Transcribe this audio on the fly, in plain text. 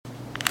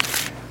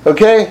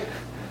Okay,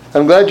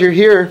 I'm glad you're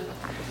here.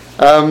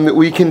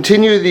 We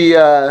continue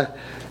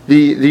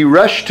the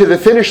rush to the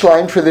finish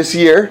line for this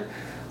year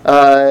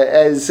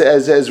as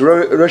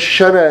Rosh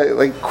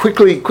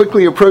Hashanah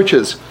quickly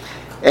approaches,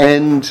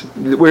 and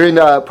we're in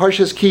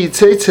Parshas Ki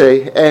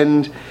Tzeitzei,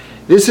 and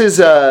this is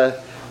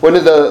one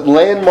of the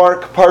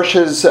landmark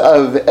parshas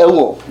of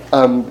Elul,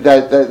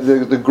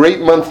 the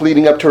great month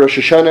leading up to Rosh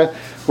Hashanah,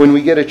 when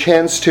we get a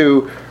chance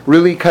to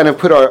really kind of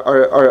put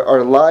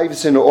our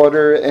lives in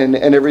order and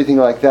everything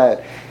like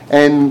that.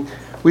 And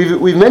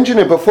we've mentioned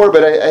it before,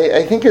 but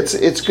I think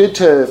it's good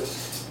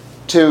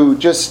to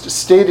just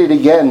state it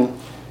again,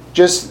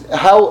 just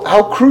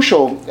how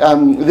crucial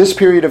this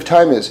period of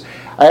time is.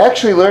 I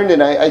actually learned,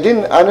 and I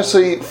didn't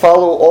honestly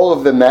follow all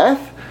of the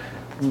math,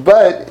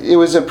 but it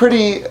was a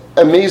pretty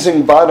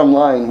amazing bottom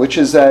line, which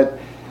is that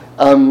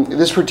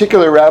this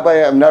particular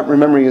rabbi, I'm not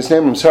remembering his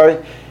name, I'm sorry,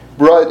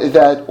 brought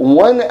that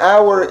 1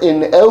 hour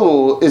in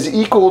Elul is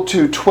equal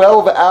to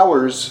 12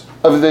 hours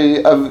of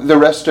the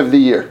rest of the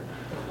year.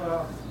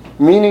 Wow.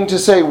 Meaning to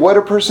say, what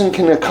a person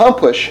can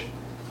accomplish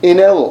in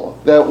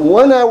Elul, that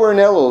 1 hour in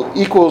Elul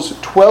equals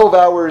 12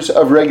 hours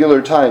of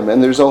regular time.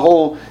 And there's a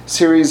whole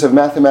series of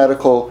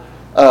mathematical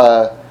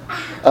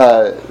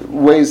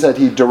ways that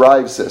he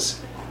derives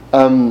this.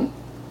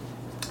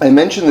 I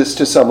mentioned this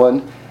to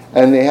someone,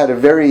 and they had a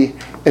very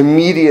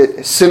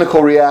immediate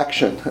cynical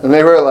reaction, and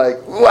they were like,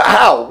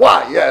 "How?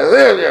 Why?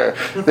 Yeah."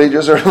 They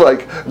just sort of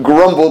like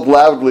grumbled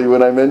loudly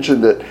when I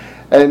mentioned it,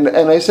 and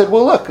I said,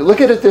 "Well, look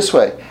at it this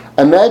way.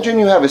 Imagine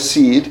you have a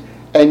seed,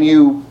 and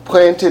you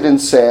plant it in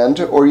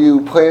sand, or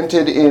you plant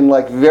it in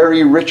like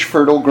very rich,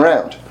 fertile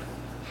ground,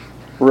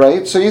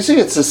 right? So you see,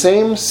 it's the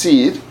same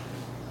seed,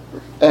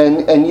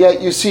 and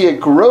yet you see it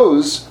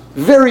grows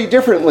very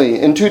differently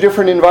in two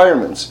different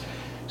environments."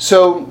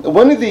 So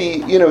one of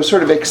the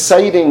sort of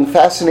exciting,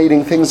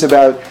 fascinating things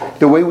about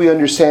the way we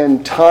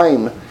understand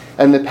time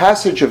and the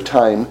passage of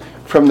time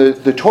from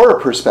the Torah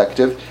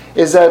perspective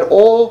is that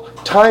all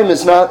time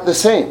is not the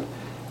same.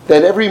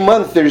 That every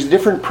month there's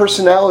different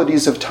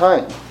personalities of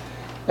time,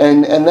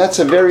 and it's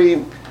a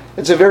very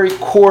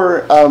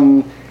core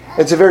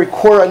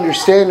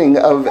understanding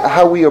of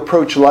how we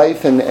approach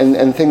life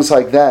and things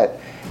like that.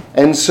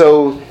 And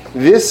so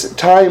this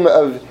time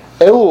of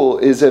Elul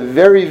is a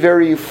very,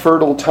 very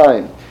fertile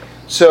time.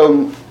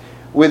 So,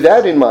 with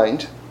that in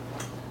mind,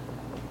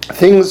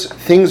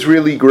 things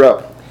really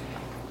grow,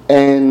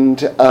 and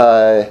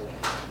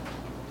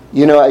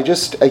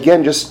just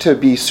to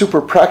be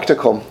super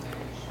practical,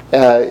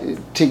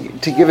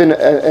 to give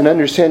an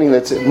understanding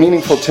that's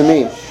meaningful to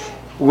me,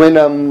 when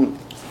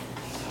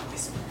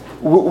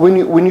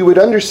you would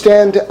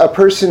understand a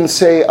person,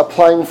 say,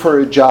 applying for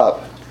a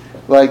job,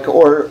 like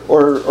or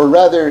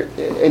rather,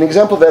 an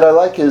example that I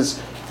like is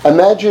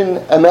imagine.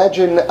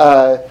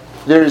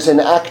 There's an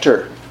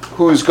actor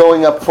who's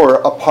going up for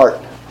a part,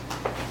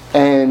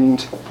 and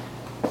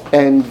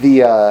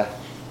the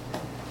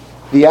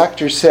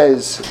actor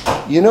says,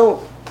 you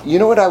know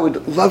what I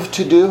would love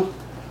to do?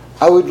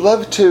 I would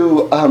love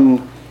to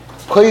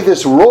play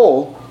this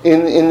role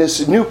in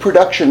this new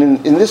production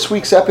in this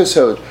week's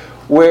episode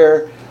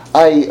where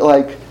I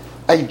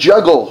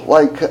juggle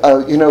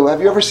have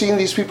you ever seen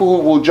these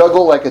people who will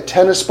juggle like a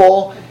tennis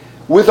ball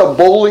with a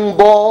bowling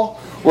ball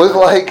with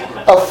like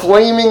a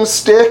flaming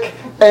stick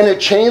and a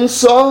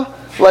chainsaw?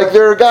 Like,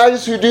 there are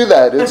guys who do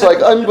that. It's like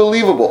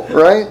unbelievable,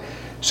 right?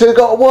 So you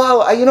go,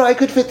 wow, I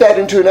could fit that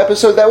into an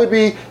episode. That would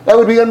be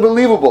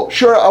unbelievable.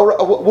 Sure,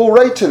 we'll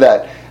write to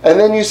that. And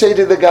then you say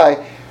to the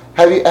guy,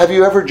 have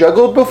you ever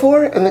juggled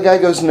before? And the guy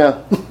goes,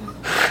 no.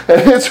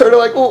 And it's sort of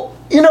like, well,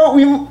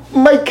 we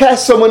might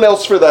cast someone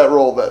else for that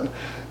role then.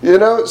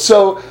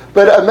 So,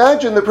 but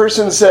imagine the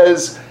person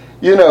says,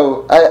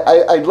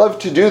 I'd love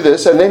to do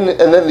this, and then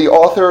the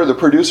author or the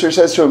producer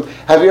says to him,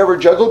 have you ever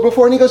juggled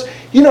before? And he goes,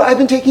 I've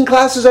been taking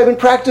classes, I've been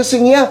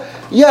practicing, I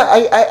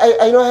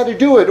know how to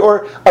do it,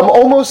 or I'm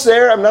almost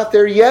there, I'm not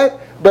there yet,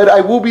 but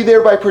I will be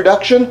there by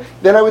production.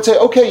 Then I would say,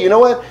 okay, you know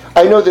what?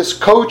 I know this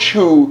coach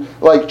who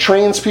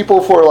trains people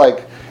for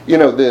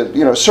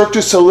Cirque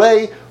du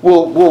Soleil.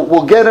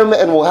 We'll get him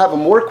and we'll have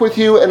him work with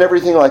you and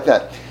everything like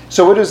that.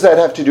 So what does that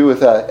have to do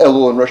with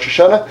Elul and Rosh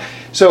Hashanah?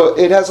 So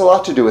it has a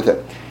lot to do with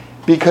it.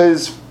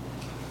 Because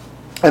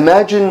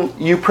imagine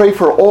you pray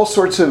for all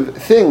sorts of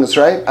things,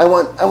 right? I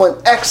want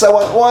X, I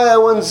want Y, I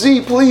want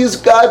Z. Please,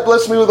 God,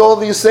 bless me with all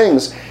these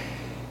things.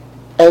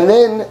 And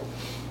then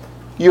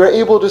you're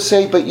able to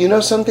say, but you know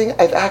something?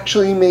 I've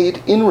actually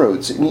made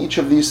inroads in each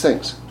of these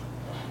things,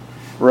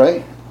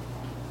 right?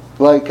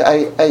 Like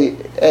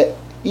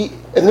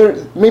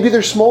maybe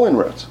they're small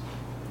inroads,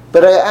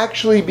 but I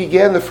actually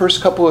began the first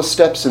couple of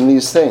steps in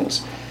these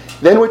things.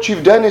 Then what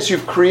you've done is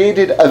you've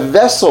created a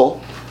vessel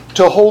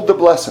to hold the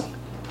blessing,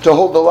 to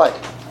hold the light.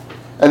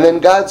 And then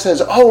God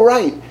says, oh,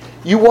 right,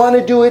 you want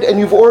to do it and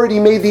you've already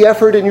made the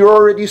effort and you're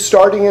already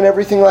starting and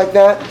everything like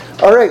that.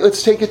 All right,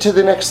 let's take it to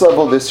the next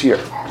level this year.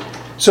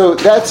 So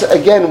that's,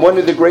 again, one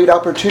of the great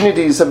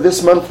opportunities of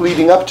this month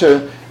leading up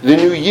to the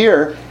new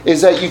year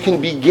is that you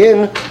can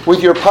begin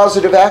with your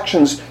positive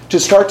actions to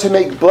start to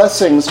make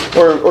blessings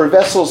or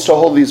vessels to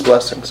hold these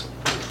blessings.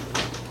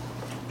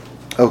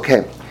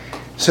 Okay,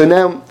 so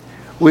now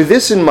with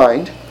this in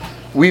mind,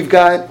 we've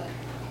got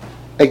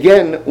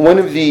again one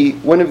of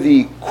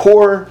the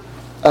core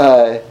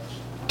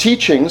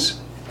teachings,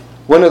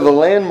 one of the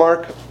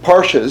landmark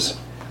parshas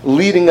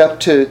leading up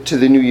to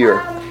the new year,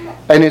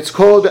 and it's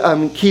called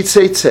Ki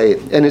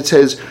Teitzei, and it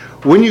says,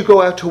 when you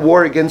go out to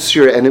war against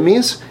your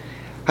enemies,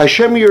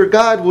 Hashem your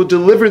God will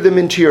deliver them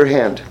into your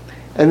hand,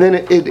 and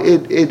then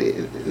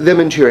them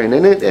into your hand,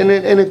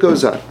 and it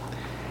goes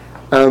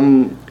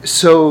on.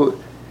 So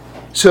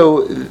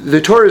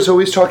the Torah is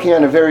always talking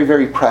on a very,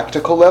 very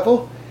practical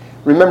level.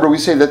 Remember, we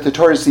say that the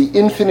Torah is the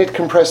infinite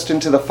compressed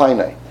into the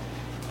finite.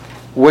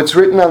 What's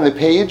written on the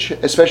page,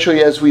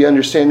 especially as we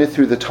understand it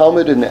through the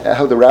Talmud and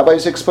how the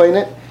rabbis explain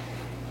it,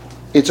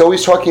 it's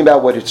always talking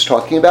about what it's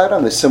talking about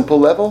on the simple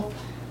level,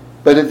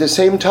 but at the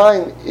same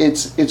time,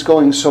 it's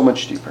going so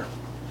much deeper.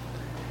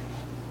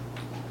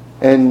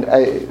 And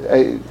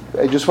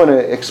I just want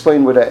to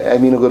explain what I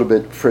mean a little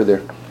bit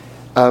further.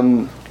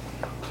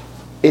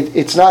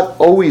 It's not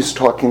always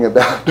talking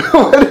about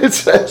what it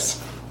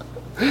says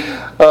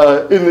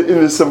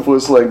in the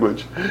simplest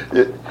language.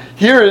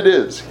 Here it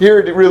is. Here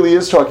it really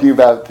is talking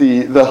about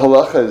the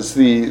halachas,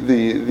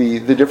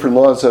 the different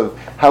laws of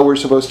how we're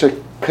supposed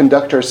to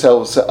conduct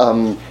ourselves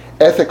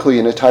ethically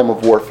in a time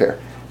of warfare.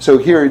 So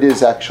here it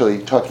is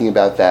actually talking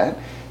about that,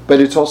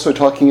 but it's also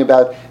talking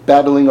about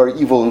battling our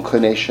evil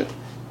inclination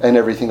and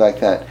everything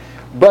like that.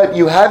 But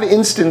you have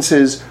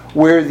instances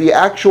where the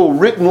actual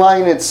written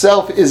line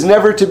itself is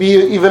never to be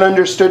even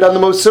understood on the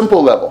most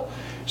simple level.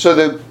 So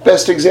the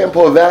best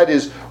example of that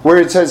is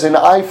where it says an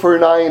eye for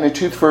an eye and a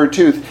tooth for a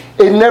tooth.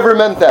 It never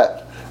meant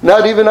that.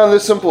 Not even on the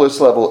simplest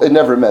level, it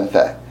never meant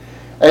that.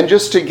 And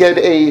just to get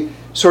a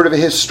sort of a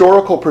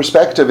historical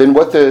perspective in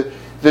what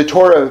the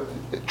Torah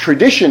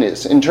tradition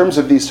is in terms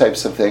of these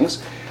types of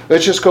things,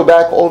 let's just go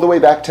back all the way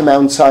back to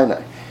Mount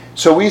Sinai.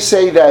 So we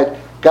say that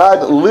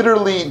God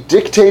literally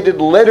dictated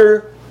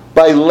letter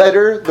by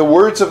letter the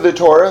words of the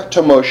Torah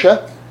to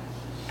Moshe,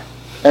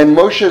 and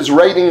Moshe is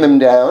writing them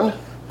down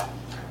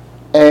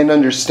and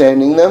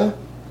understanding them,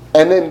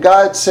 and then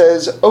God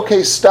says,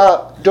 okay,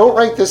 stop, don't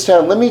write this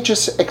down, let me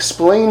just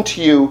explain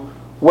to you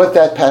what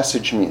that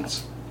passage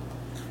means.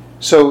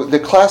 So the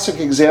classic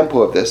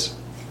example of this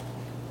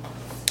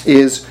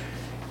is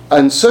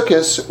on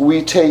Sukkot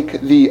we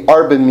take the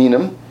arba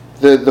minim,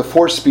 the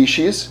four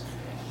species,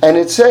 and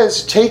it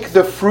says, take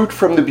the fruit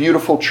from the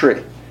beautiful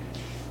tree.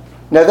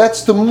 Now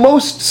that's the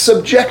most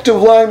subjective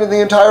line in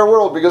the entire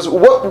world, because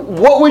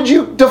what would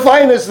you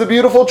define as the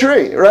beautiful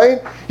tree,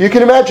 right? You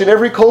can imagine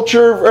every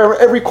culture, or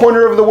every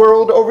corner of the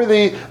world over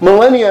the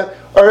millennia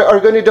are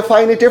going to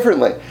define it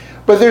differently.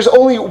 But there's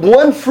only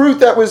one fruit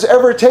that was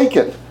ever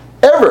taken,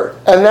 ever,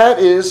 and that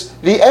is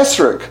the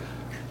esrog.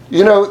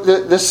 You know,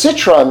 the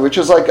citron, which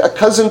is like a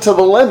cousin to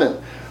the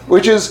lemon,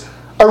 which is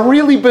a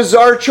really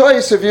bizarre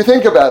choice if you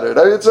think about it.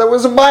 It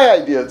wasn't my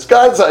idea, it's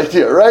God's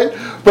idea, right?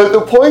 But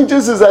the point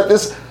is that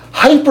this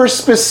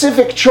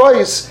hyper-specific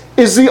choice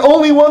is the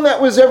only one that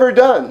was ever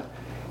done.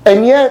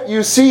 And yet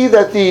you see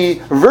that the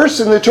verse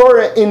in the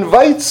Torah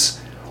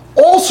invites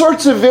all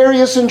sorts of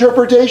various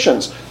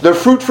interpretations. The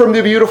fruit from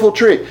the beautiful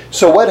tree.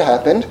 So what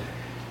happened?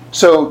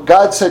 So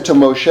God said to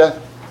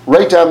Moshe,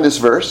 write down this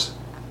verse,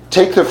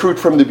 take the fruit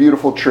from the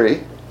beautiful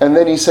tree, and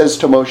then he says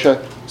to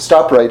Moshe,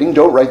 stop writing,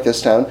 don't write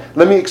this down.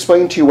 Let me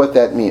explain to you what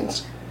that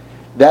means.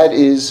 That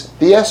is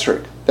the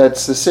esrog,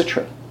 that's the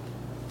citron.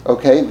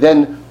 Okay,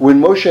 then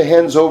when Moshe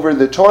hands over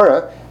the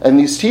Torah and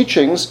these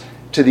teachings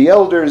to the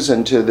elders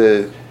and to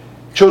the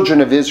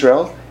children of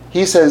Israel,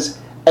 he says,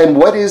 and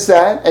what is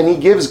that? And he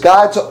gives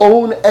God's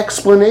own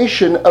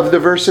explanation of the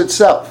verse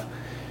itself.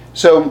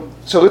 So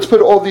let's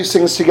put all these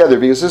things together,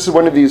 because this is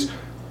one of these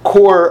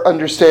core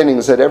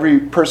understandings that every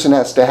person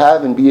has to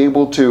have and be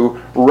able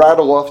to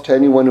rattle off to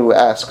anyone who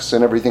asks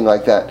and everything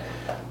like that.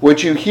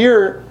 What you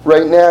hear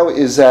right now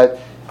is that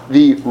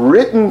the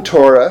written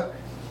Torah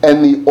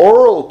and the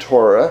oral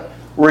Torah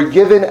were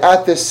given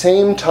at the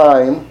same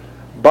time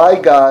by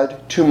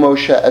God to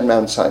Moshe at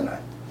Mount Sinai.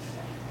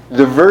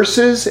 The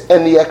verses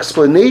and the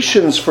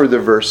explanations for the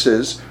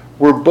verses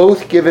were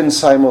both given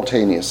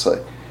simultaneously.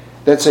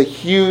 That's a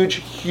huge,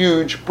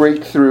 huge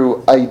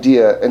breakthrough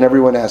idea, and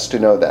everyone has to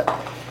know that.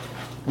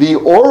 The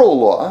oral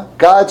law,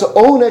 God's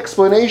own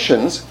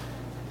explanations,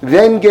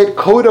 then get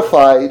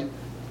codified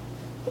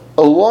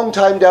a long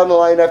time down the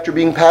line after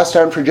being passed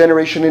down for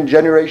generation and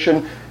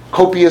generation,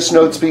 copious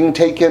notes being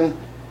taken,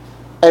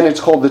 and it's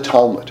called the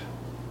Talmud.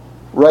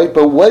 Right?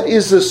 But what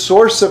is the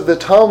source of the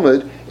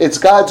Talmud? It's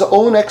God's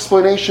own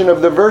explanation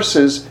of the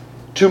verses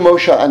to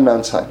Moshe on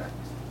Mount Sinai.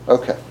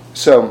 Okay,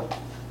 so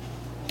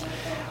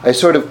I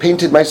sort of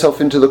painted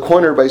myself into the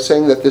corner by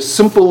saying that the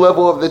simple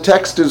level of the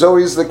text is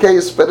always the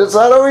case, but it's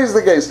not always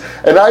the case.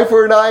 An eye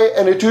for an eye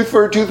and a tooth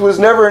for a tooth was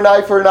never an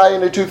eye for an eye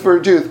and a tooth for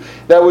a tooth.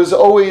 That was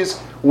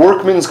always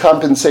workman's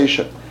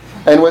compensation.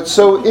 And what's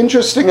so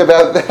interesting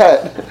about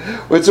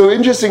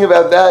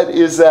that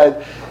is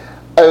that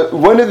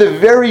one of the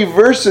very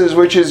verses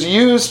which is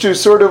used to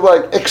sort of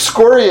like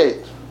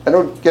excoriate. I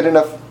don't get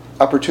enough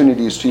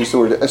opportunities to use the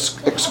word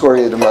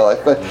excoriate in my life,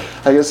 but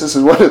I guess this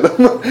is one of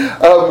them.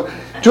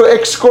 To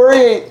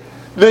excoriate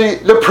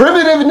the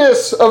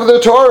primitiveness of the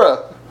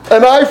Torah.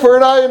 An eye for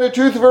an eye and a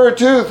tooth for a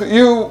tooth,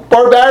 you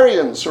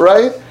barbarians,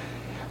 right?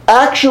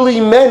 Actually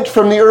meant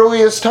from the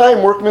earliest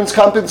time workman's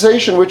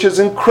compensation, which is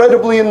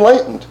incredibly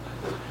enlightened.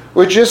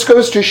 Which just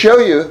goes to show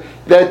you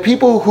that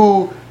people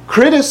who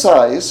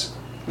criticize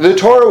the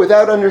Torah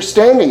without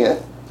understanding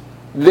it,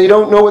 they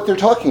don't know what they're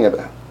talking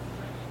about.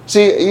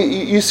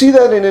 See, you see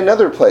that in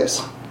another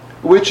place,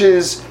 which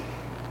is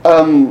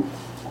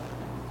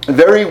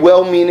very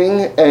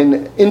well-meaning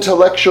and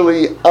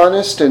intellectually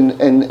honest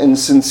and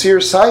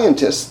sincere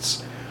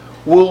scientists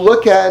will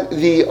look at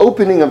the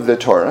opening of the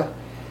Torah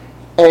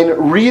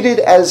and read it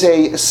as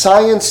a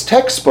science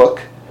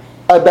textbook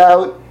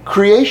about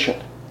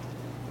creation.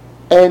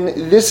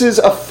 And this is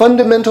a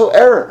fundamental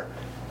error.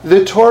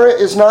 The Torah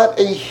is not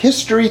a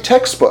history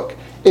textbook.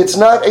 It's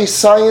not a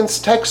science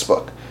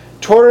textbook.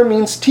 Torah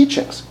means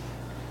teachings.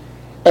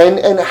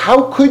 And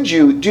how could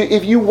you,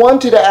 if you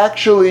wanted to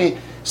actually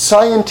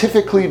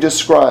scientifically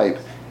describe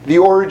the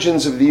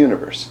origins of the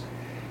universe,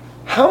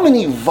 how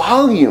many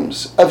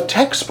volumes of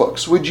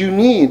textbooks would you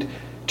need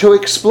to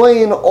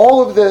explain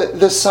all of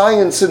the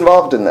science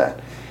involved in that?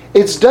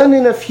 It's done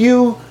in a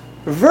few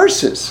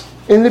verses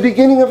in the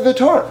beginning of the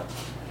Torah.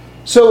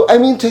 So, I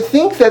mean, to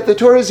think that the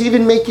Torah is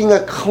even making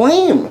a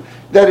claim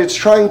that it's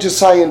trying to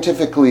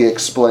scientifically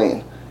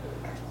explain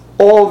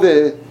all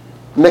the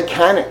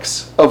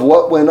mechanics of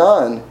what went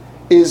on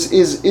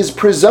is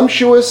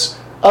presumptuous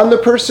on the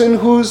person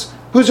who's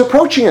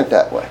approaching it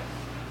that way.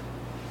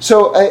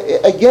 So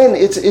again,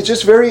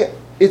 it's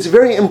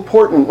very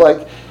important.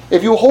 Like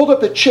if you hold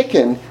up a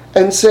chicken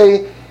and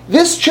say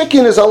this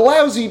chicken is a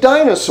lousy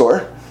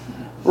dinosaur,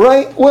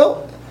 right?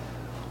 Well,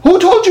 who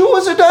told you it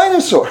was a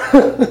dinosaur?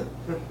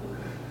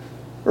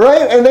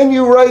 Right? And then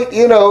you write,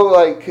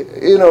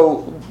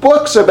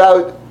 books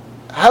about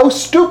how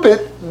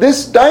stupid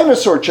this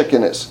dinosaur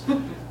chicken is.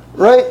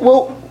 Right?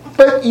 Well,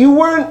 but you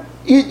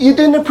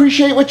didn't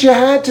appreciate what you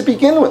had to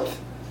begin with.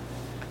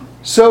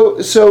 So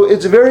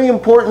it's very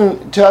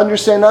important to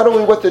understand not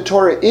only what the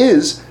Torah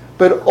is,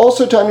 but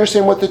also to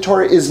understand what the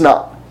Torah is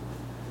not.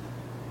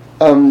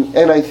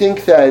 And I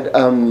think that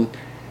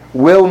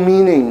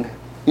well-meaning,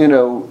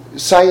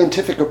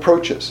 scientific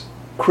approaches,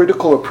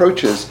 critical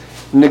approaches,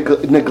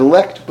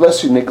 neglect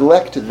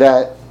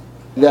that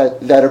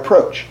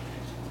approach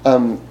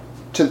to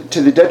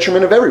the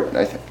detriment of everyone,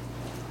 I think.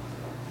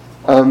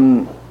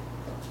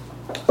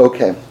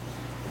 Okay,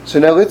 so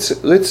now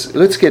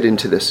let's get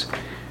into this.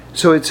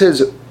 So it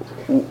says,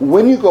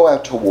 when you go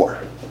out to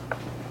war,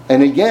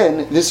 and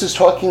again, this is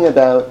talking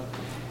about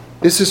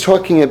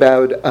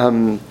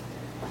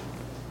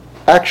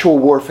actual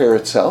warfare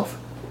itself,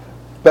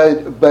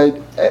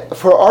 but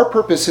for our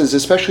purposes,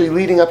 especially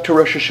leading up to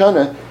Rosh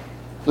Hashanah,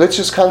 let's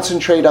just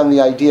concentrate on the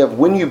idea of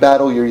when you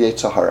battle your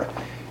Yetzer Hara.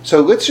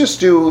 So let's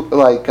just do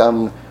like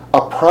a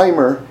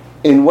primer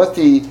in what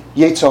the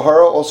Yetzer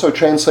Hara, also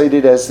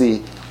translated as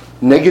the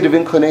negative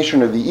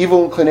inclination or the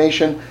evil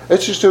inclination.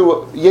 Let's just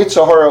do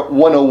Yetzer Hara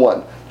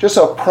 101. Just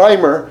a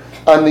primer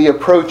on the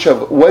approach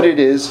of what it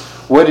is,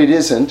 what it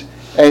isn't,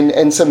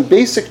 and some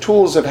basic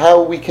tools of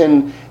how we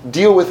can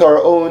deal with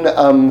our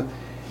own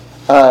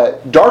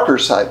darker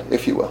side,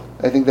 if you will.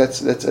 I think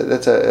that's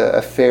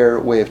a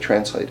fair way of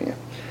translating it.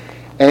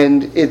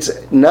 And it's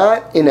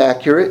not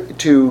inaccurate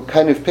to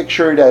kind of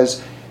picture it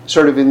as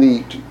sort of in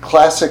the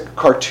classic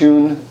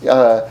cartoon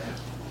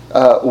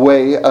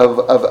way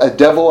of a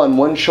devil on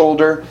one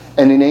shoulder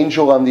and an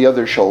angel on the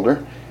other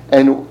shoulder,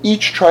 and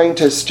each trying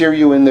to steer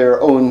you in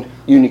their own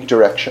unique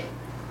direction,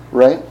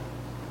 right?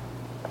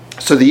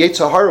 So the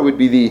Yetzer Hara would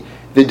be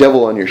the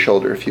devil on your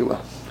shoulder, if you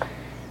will.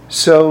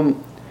 So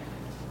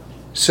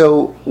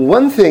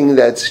one thing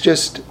that's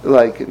just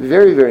like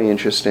very, very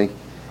interesting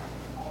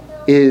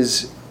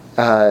is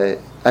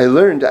I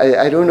learned,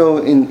 I don't know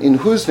in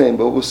whose name,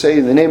 but we'll say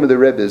in the name of the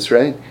Rebbe's,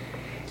 right?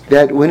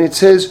 That when it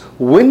says,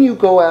 when you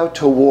go out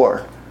to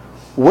war,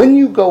 when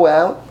you go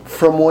out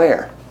from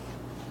where?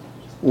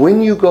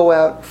 When you go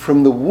out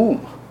from the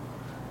womb.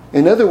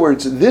 In other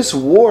words, this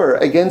war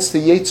against the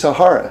Yetzer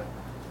Hara,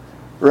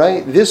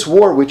 right? This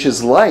war, which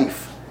is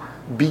life,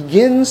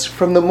 begins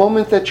from the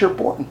moment that you're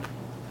born.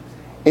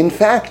 In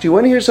fact, you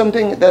want to hear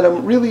something that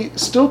I'm really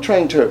still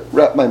trying to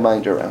wrap my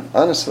mind around,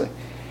 honestly.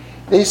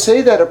 They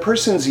say that a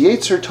person's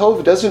Yetzer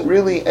Tov doesn't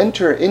really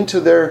enter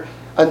into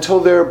until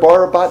they're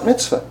bar bat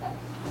mitzvah.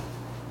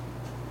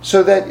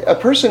 So that a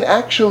person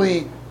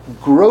actually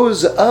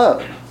grows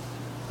up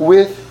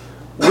with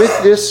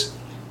this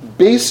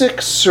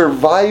basic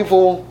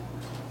survival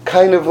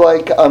kind of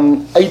like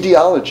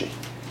ideology.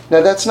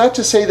 Now that's not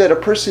to say that a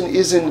person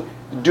isn't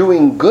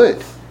doing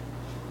good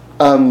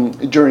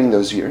during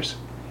those years,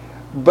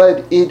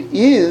 but it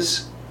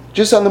is,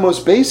 just on the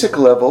most basic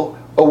level,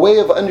 a way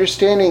of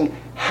understanding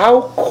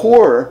how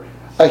core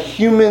a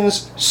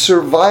human's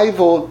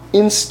survival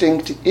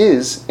instinct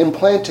is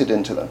implanted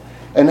into them.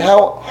 and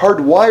how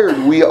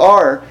hardwired we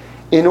are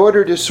in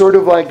order to sort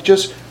of like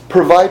just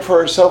provide for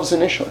ourselves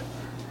initially.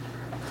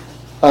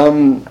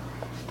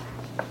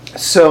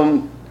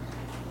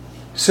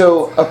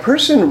 So a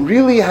person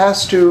really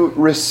has to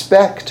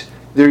respect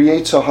their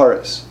Yetzer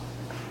Haras.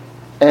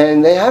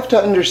 And they have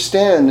to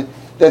understand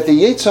that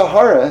the Yetzer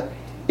Hara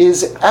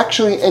is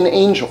actually an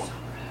angel.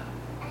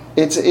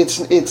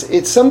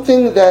 It's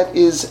something that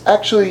is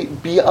actually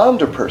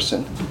beyond a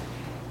person.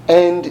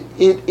 And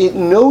it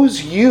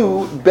knows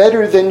you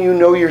better than you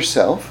know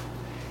yourself.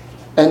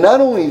 And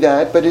not only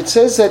that, but it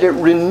says that it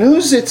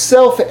renews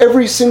itself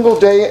every single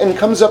day and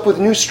comes up with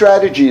new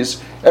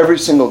strategies every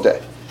single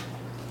day.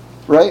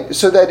 Right?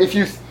 So that if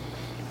you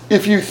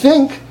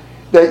think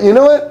that, you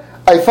know what,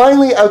 I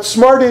finally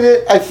outsmarted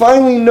it, I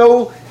finally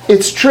know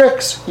its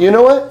tricks, you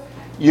know what?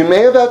 You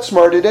may have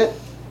outsmarted it,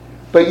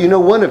 but you know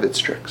one of its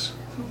tricks.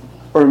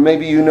 Or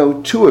maybe you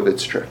know two of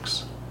its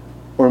tricks.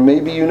 Or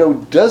maybe you know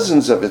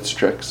dozens of its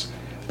tricks.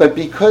 But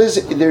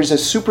because there's a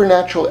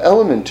supernatural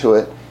element to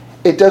it,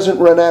 it doesn't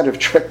run out of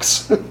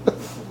tricks.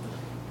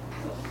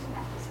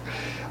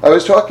 I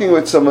was talking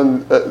with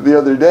someone the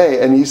other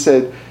day, and he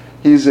said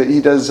he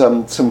does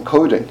some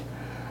coding.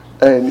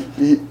 And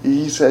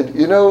he said,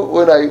 you know,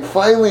 when I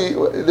finally,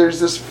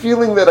 there's this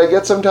feeling that I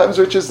get sometimes,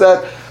 which is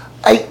that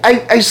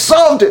I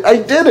solved it, I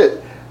did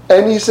it.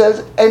 And he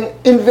says, and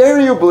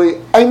invariably,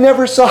 I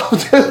never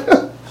solved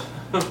it.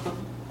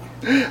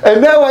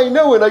 And now I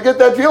know when I get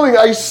that feeling,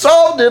 I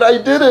solved it, I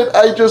did it,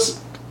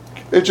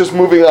 it's just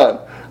moving on.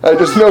 I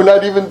just know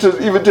not even to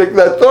take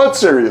that thought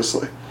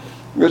seriously,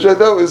 which I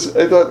thought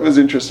was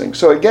interesting.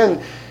 So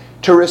again,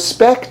 to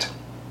respect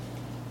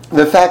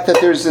the fact that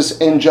there's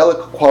this angelic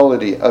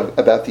quality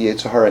about the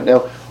Yetzer Hara. Now,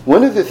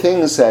 one of the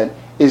things that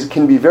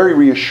can be very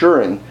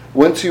reassuring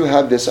once you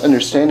have this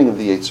understanding of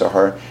the Yetzer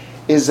Hara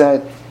is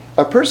that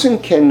a person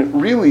can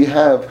really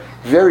have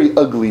very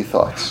ugly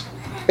thoughts,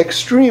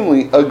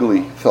 extremely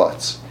ugly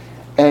thoughts,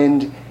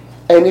 and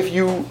if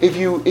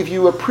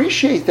you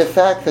appreciate the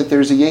fact that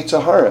there's a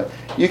Yetzer Hara,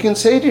 you can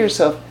say to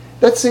yourself,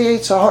 that's the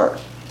Yetzer Hara.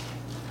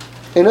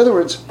 In other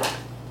words,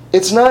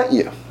 it's not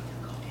you.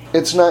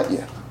 It's not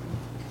you.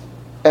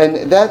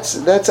 And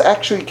that's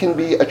actually can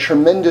be a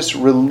tremendous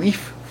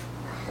relief.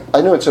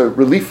 I know it's a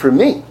relief for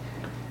me.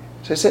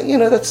 So I said, you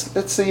know, that's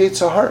the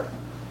Yetzer Hara.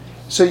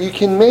 So you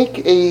can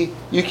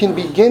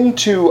begin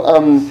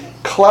to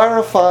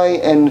clarify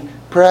and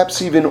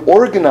perhaps even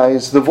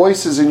organize the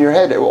voices in your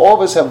head. All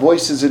of us have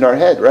voices in our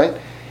head, right?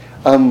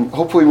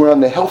 Hopefully we're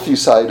on the healthy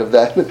side of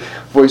that,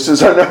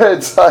 voices on our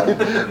head side.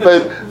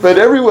 But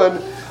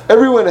everyone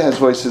has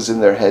voices in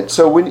their head.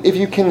 So if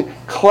you can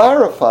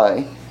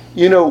clarify,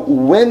 you know,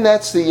 when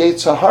that's the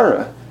Yetzer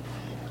Hara,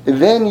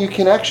 then you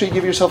can actually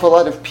give yourself a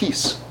lot of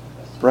peace,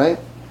 right?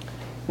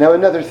 Now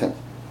another thing.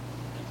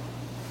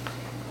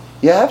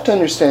 You have to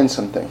understand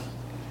something,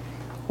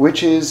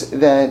 which is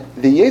that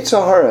the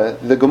Yetzer Hara,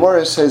 the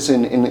Gemara says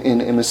in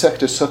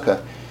Masechta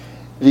Sukkah,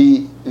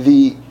 the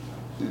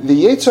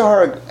Yetzer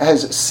Hara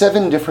has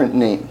 7 different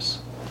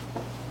names.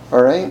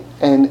 All right?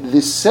 And the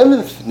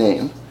 7th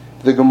name,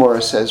 the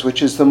Gemara says,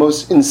 which is the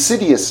most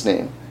insidious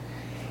name,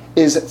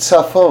 is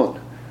Tzafon,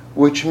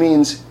 which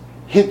means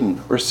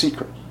hidden or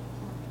secret.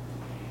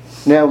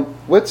 Now,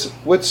 what's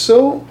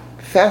so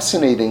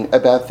fascinating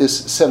about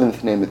this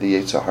 7th name of the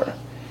Yetzer Hara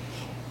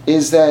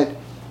is that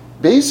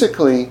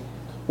basically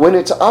when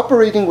it's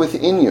operating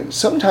within you,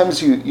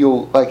 sometimes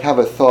you'll like have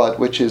a thought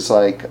which is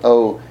like,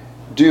 oh,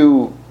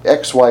 do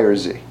X, Y, or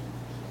Z.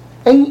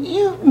 And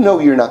you know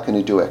you're not going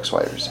to do X,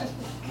 Y, or Z.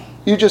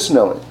 You just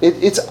know it.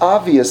 It's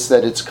obvious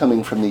that it's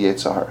coming from the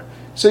Yetzer Hara.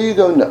 So you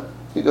go, no.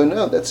 You go,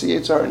 no, that's the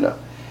Yetzer Hara, no.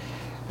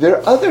 There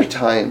are other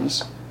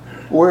times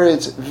where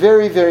it's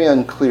very, very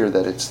unclear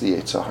that it's the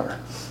Yetzer Hara.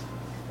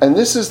 And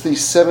this is the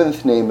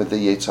 7th name of the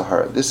Yetzer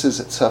Hara. This is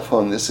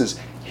Tzafon. This is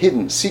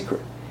hidden,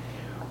 secret.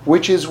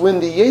 Which is when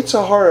the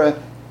Yetzer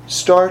Hara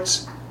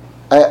starts,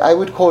 I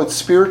would call it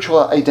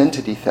spiritual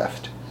identity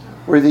theft.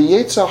 Where the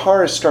Yetzer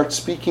Hara starts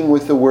speaking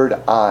with the word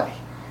I.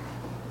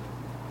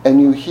 And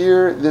you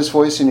hear this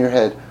voice in your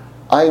head,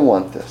 I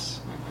want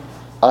this.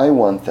 I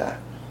want that.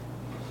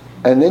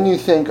 And then you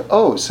think,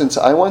 oh, since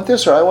I want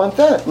this or I want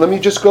that, let me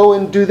just go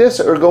and do this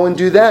or go and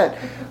do that.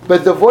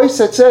 But the voice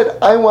that said,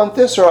 I want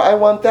this or I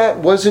want that,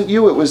 wasn't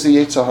you, it was the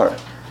Yetzer Hara.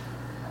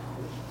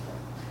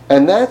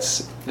 And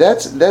that's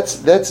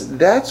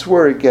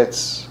where it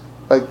gets,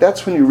 like,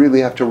 that's when you really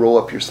have to roll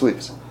up your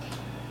sleeves.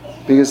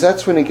 Because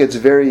that's when it gets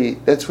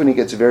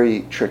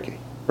very tricky,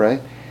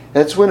 right?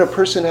 That's when a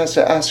person has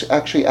to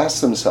actually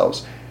ask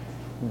themselves,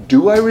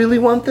 do I really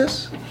want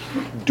this?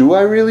 Do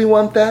I really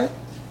want that?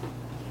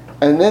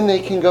 And then they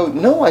can go,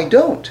 no, I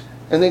don't.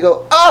 And they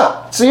go,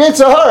 it's the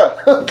Yetzer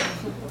Hara.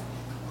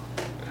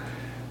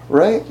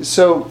 Right?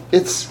 So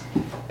that's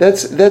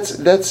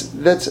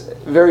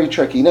very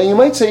tricky. Now you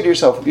might say to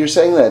yourself, you're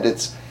saying that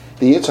it's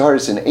the Yetzer Hara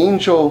is an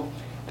angel,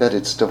 that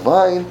it's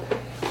divine.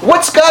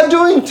 What's God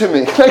doing to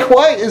me? Like,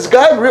 why is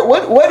God?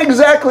 What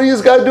exactly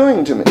is God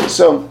doing to me?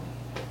 So,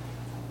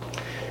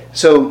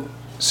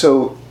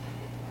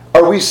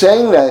 are we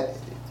saying that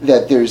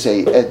there's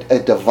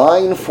a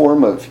divine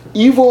form of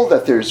evil,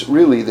 that there's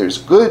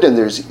good and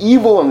there's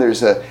evil, and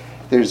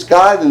there's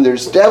God and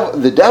there's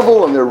the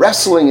devil, and they're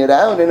wrestling it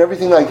out and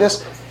everything like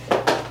this.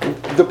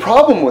 The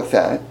problem with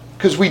that,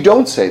 because we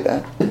don't say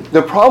that,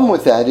 the problem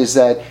with that is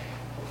that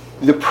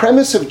the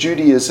premise of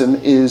Judaism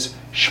is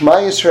Shema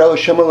Yisrael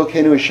Hashem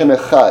Elokeinu Hashem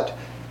Echad.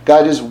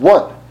 God is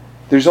one.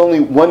 There's only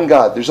one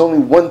God. There's only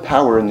one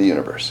power in the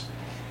universe.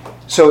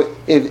 So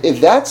if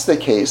that's the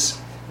case,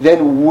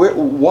 then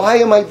why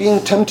am I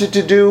being tempted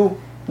to do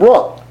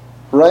wrong?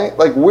 Right?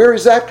 Like, where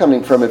is that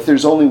coming from if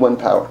there's only one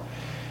power?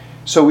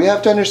 So we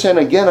have to understand,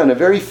 again, on a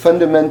very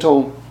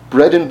fundamental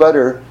bread and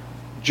butter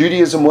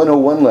Judaism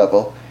 101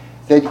 level,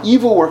 that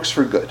evil works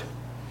for good.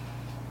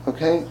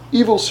 Okay?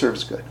 Evil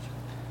serves good.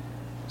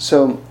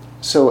 So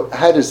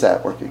how does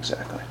that work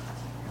exactly?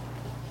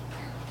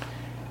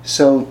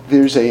 So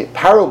there's a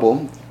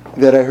parable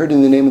that I heard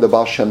in the name of the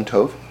Baal Shem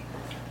Tov,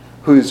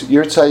 whose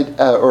yurtzeit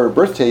or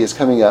birthday is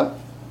coming up.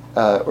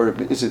 Or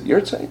is it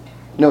yurtzeit?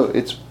 No,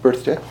 it's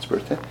birthday. It's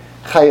birthday.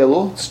 Chai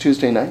Elul, it's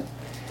Tuesday night.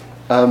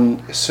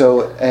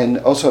 And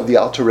also of the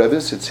Alter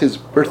Rebbe's, it's his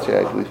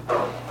birthday, I believe.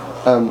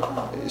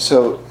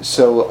 So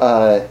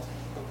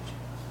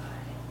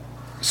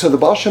the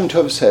Baal Shem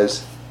Tov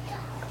says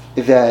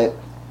that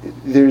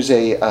there's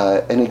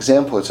an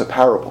example. It's a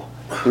parable.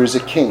 There's a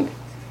king,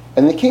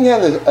 and the king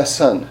had a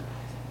son,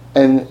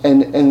 and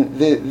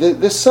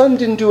the son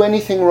didn't do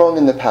anything wrong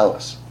in the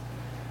palace,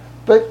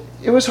 but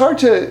it was hard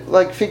to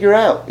figure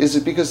out. Is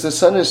it because the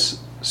son is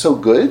so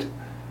good,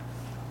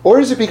 or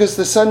is it because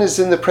the son is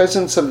in the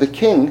presence of the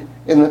king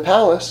in the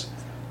palace,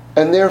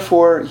 and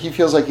therefore he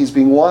feels like he's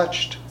being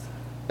watched,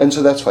 and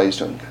so that's why he's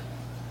doing good?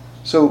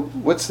 So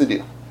what's the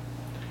deal?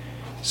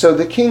 So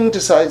the king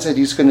decides that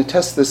he's going to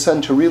test the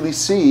son to really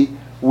see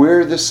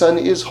where the son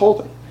is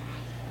holding.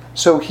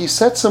 So he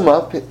sets him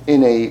up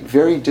in a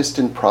very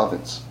distant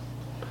province,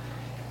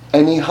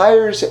 and he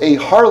hires a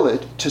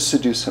harlot to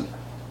seduce him.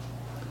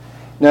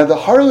 Now the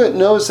harlot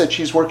knows that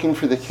she's working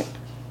for the king.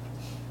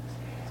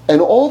 And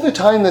all the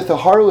time that the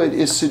harlot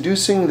is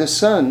seducing the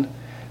son,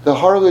 the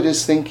harlot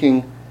is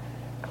thinking,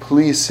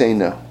 please say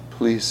no,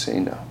 please say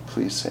no,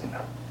 please say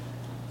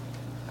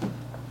no.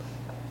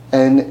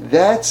 And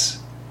that's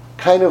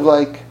kind of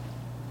like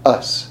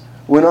us.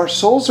 When our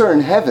souls are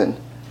in heaven,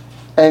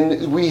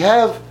 and we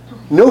have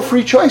no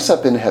free choice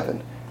up in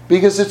heaven,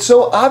 because it's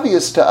so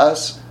obvious to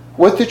us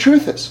what the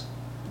truth is.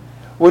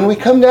 When we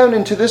come down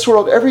into this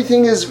world,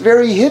 everything is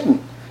very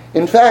hidden.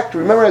 In fact,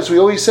 remember, as we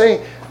always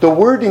say, the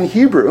word in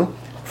Hebrew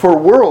for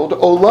world,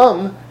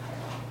 olam,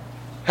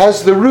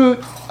 has the root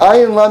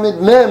ayin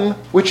lamed mem,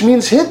 which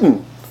means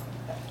hidden.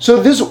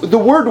 So the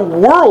word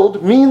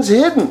world means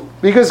hidden,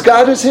 because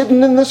God is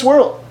hidden in this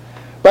world.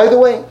 By the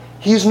way,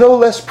 He's no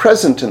less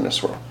present in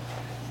this world.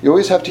 You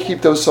always have to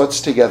keep those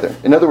thoughts together.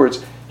 In other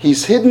words,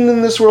 He's hidden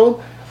in this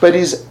world, but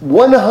He's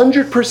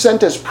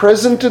 100% as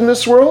present in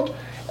this world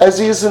as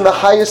He is in the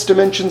highest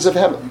dimensions of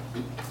heaven.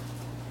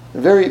 A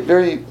very,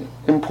 very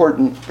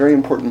important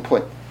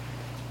point.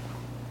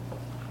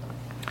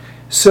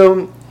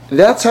 So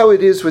that's how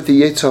it is with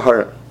the Yetzer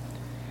Hara.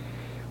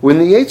 When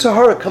the Yetzer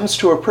Hara comes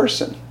to a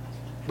person,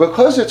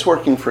 because it's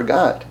working for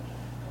God,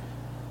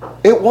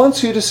 it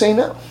wants you to say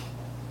no.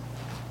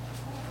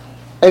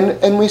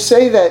 And we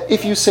say that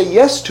if you say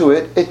yes to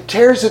it, it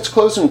tears its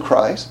clothes and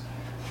cries.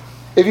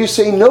 If you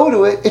say no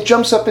to it, it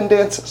jumps up and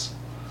dances.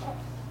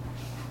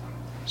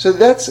 So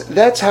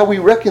that's how we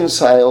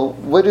reconcile.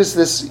 What is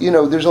this?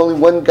 There's only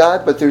one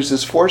God, but there's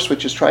this force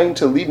which is trying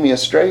to lead me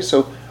astray.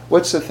 So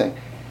what's the thing?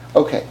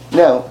 Okay,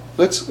 now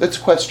let's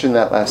question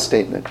that last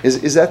statement.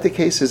 Is that the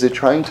case? Is it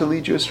trying to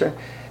lead you astray?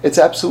 It's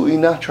absolutely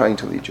not trying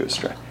to lead you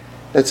astray.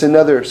 That's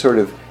another sort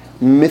of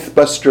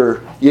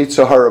Mythbuster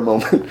Yetzer Hara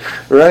moment,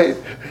 right?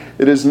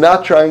 It is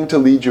not trying to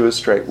lead you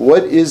astray.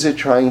 What is it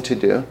trying to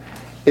do?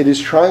 It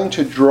is trying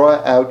to draw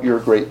out your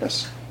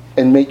greatness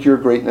and make your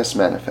greatness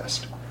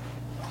manifest.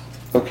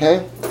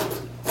 Okay?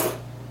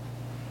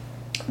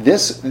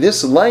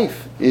 This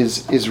life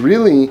is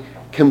really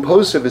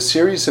composed of a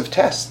series of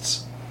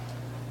tests.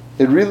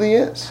 It really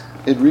is.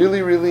 It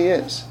really, really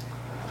is.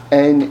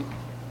 And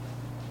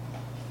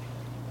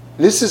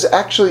this is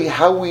actually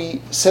how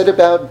we set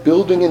about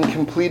building and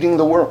completing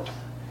the world.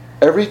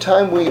 Every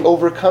time we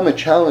overcome a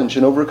challenge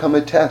and overcome a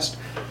test,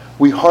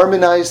 we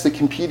harmonize the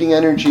competing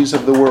energies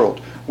of the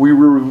world. We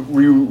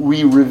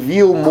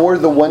reveal more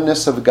the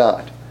oneness of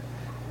God.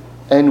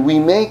 And we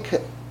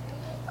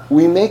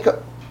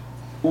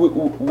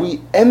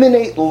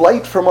emanate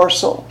light from our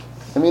soul.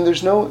 I mean,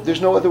 there's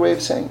no other way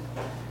of saying it.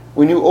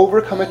 When you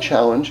overcome a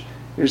challenge,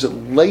 there's a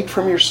light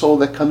from your soul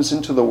that comes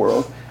into the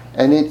world,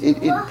 and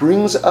it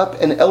brings up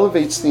and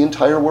elevates the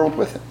entire world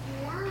with it.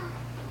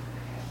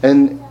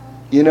 And,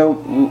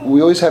 we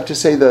always have to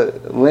say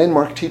the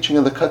landmark teaching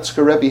of the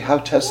Kotzker Rebbe, how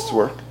tests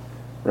work,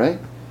 right?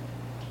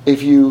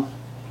 If you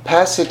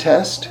pass a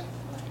test,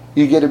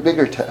 you get a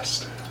bigger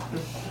test.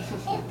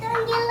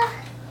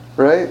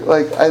 Right?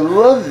 I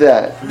love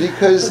that,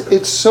 because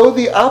it's so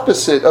the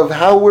opposite of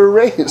how we're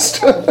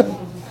raised.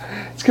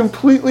 It's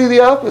completely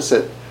the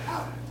opposite.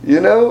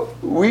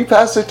 We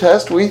pass a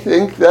test, we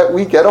think that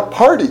we get a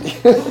party.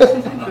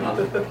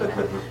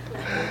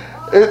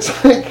 It's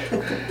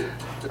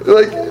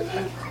like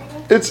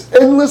it's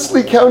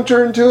endlessly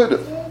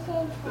counterintuitive.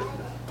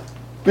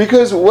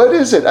 Because what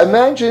is it?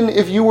 Imagine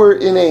if you were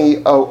in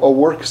a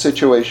work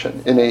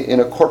situation, in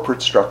a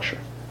corporate structure.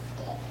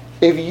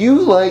 If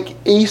you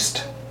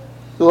aced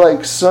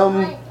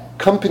some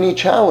company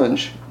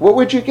challenge, what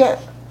would you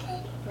get?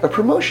 A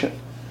promotion.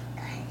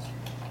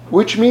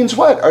 Which means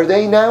what? Are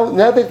they now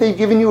that they've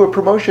given you a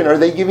promotion, are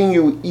they giving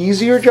you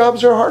easier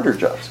jobs or harder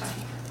jobs?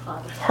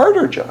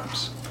 Harder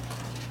jobs.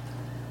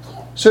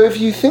 So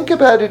if you think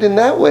about it in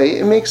that way,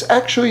 it makes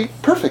actually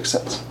perfect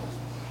sense.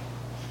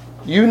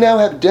 You now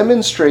have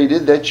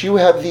demonstrated that you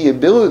have the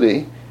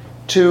ability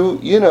to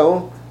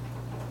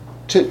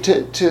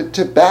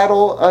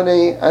battle on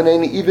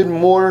an even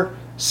more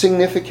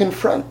significant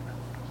front.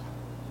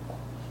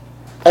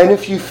 And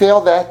if you fail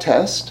that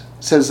test,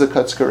 says the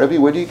Kotzker Rebbe,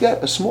 what do you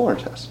get? A smaller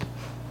test.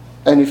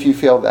 And if you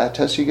fail that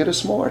test, you get a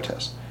smaller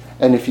test.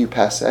 And if you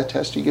pass that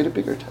test, you get a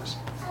bigger test.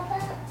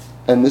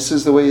 And this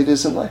is the way it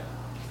is in life.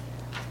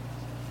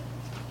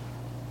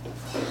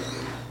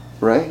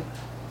 Right?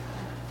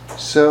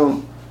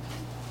 So,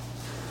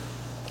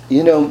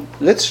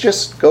 let's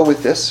just go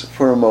with this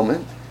for a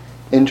moment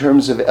in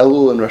terms of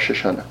Elul and Rosh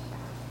Hashanah.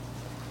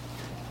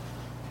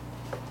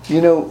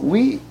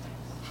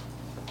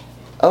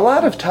 A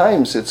lot of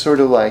times it's sort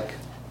of like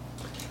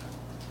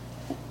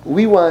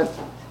we want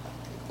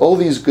all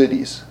these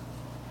goodies.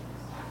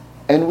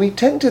 And we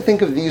tend to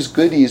think of these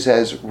goodies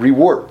as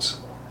rewards.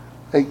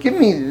 Like, give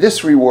me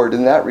this reward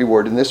and that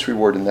reward and this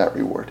reward and that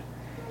reward.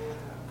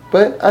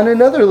 But on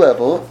another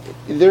level,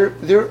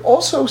 they're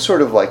also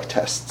sort of like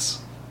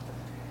tests.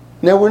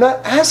 Now, we're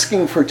not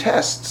asking for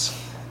tests,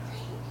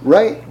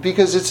 right?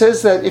 Because it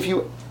says that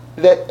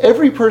that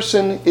every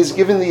person is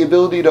given the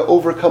ability to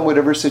overcome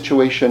whatever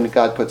situation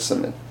God puts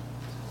them in.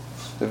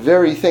 The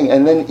very thing.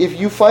 And then if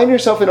you find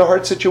yourself in a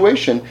hard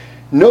situation,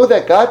 know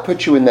that God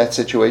put you in that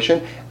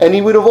situation, and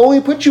He would have only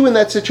put you in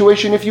that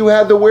situation if you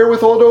had the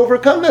wherewithal to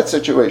overcome that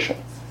situation.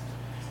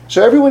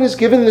 So everyone is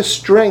given the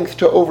strength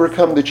to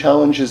overcome the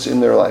challenges in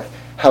their life.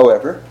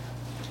 However,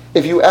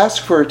 if you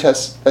ask for a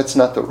test, that's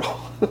not the rule.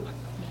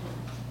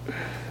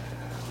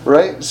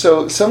 Right?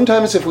 So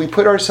sometimes if we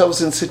put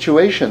ourselves in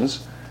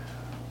situations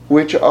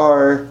which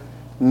are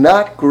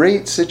not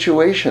great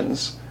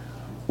situations,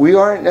 we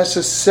aren't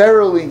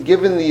necessarily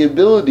given the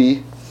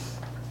ability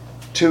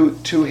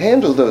to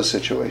handle those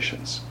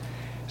situations.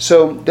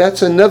 So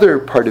that's another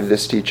part of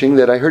this teaching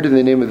that I heard in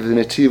the name of the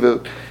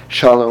Netiva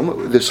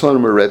Shalom, the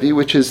Slonim Rebbe,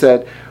 which is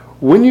that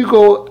when you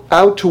go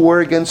out to war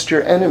against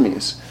your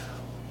enemies,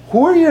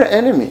 who are your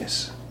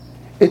enemies?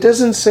 It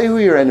doesn't say who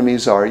your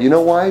enemies are. You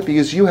know why?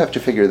 Because you have to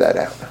figure that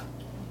out.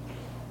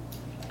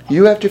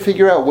 You have to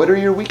figure out, what are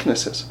your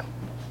weaknesses?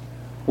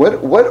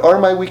 What are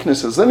my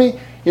weaknesses? Let me,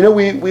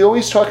 we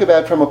always talk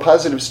about from a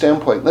positive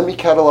standpoint, let me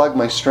catalog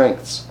my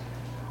strengths.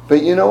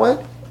 But you know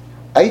what?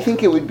 I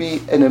think it would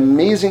be an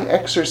amazing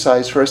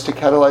exercise for us to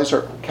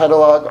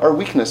catalog our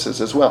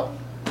weaknesses as well.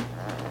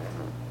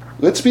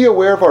 Let's be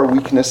aware of our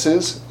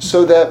weaknesses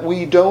so that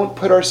we don't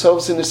put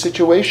ourselves in a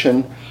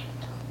situation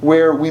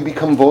where we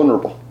become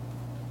vulnerable.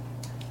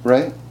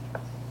 Right?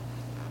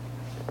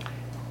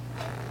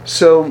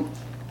 So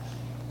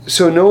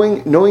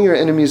knowing your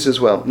enemies as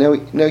well.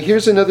 Now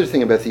here's another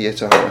thing about the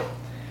Yetzer Hara,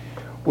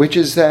 which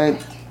is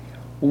that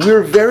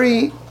we're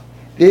very...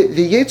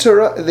 The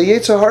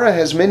Yetzer Hara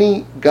has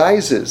many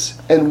guises,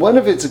 and one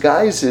of its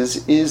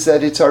guises is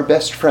that it's our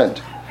best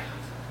friend.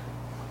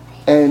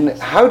 And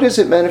how does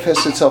it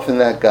manifest itself in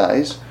that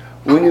guise?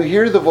 When you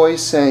hear the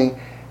voice saying,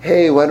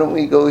 hey, why don't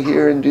we go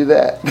here and do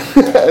that?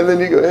 And then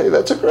you go, hey,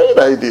 that's a great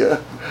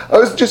idea. I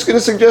was just going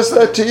to suggest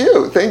that to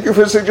you. Thank you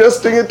for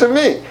suggesting it to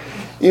me.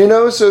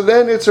 So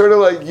then it's sort of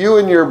like you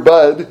and your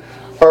bud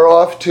are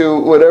off to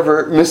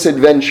whatever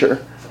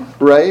misadventure,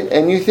 right?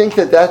 And you think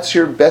that that's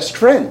your best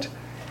friend.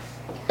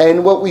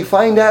 And what we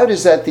find out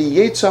is that the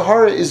Yetzer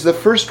Hara is the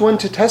first one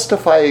to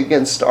testify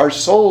against our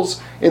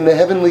souls in the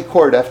heavenly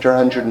court after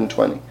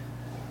 120.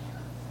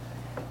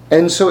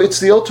 And so it's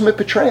the ultimate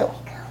betrayal.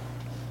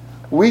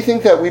 We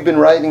think that we've been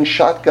riding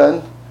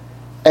shotgun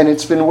and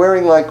it's been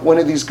wearing like one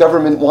of these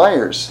government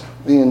wires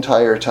the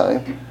entire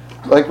time,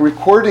 like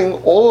recording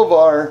all of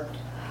our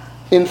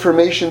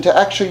information to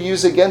actually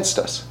use against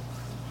us.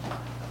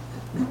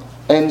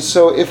 And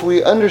so if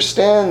we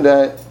understand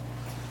that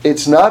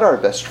it's not our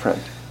best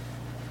friend,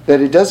 that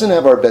it doesn't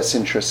have our best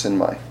interests in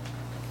mind,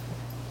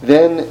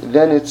 then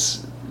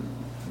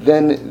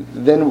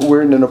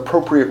we're in an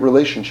appropriate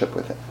relationship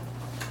with it.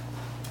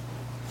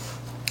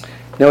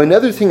 Now,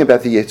 another thing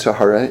about the Yetzer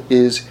Hara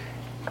is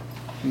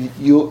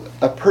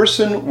a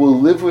person will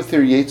live with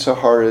their Yetzer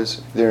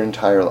Haras their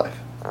entire life.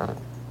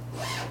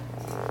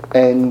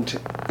 And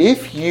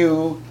if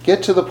you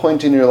get to the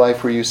point in your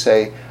life where you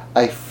say,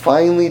 I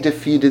finally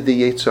defeated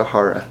the Yetzer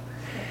Hara,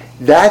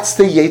 that's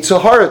the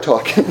Yetzer Hara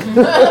talking.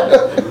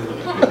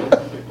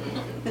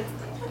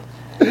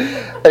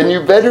 And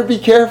you better be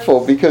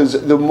careful, because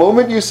the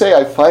moment you say,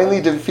 I finally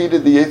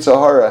defeated the Yetzer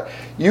Hara,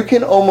 you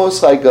can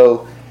almost like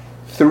go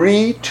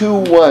 3, 2,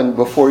 1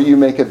 before you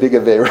make a big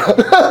Aveira.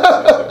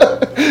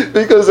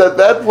 Because at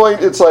that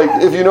point, it's like,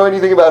 if you know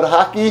anything about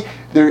hockey,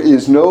 there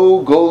is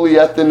no goalie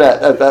at the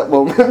net at that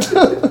moment.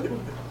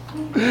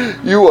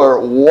 You are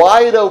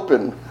wide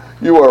open.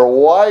 You are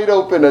wide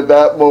open at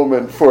that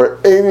moment for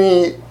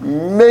any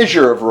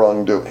measure of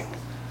wrongdoing.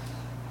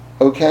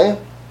 Okay?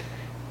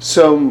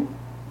 So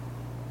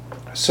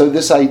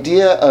this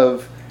idea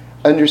of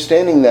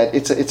understanding that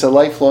it's a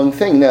lifelong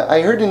thing. Now,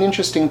 I heard an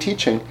interesting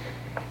teaching.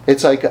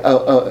 It's like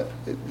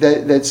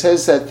that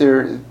says that there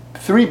are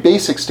 3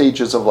 basic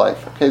stages of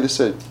life. Okay, this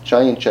is a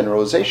giant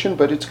generalization,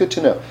 but it's good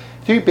to know.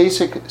 3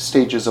 basic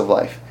stages of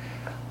life.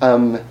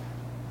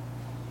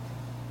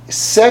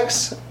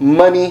 Sex,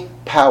 money,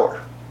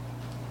 power.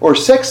 Or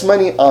sex,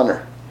 money,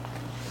 honor.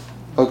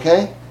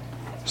 Okay?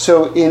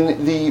 So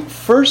in the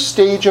first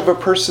stage of a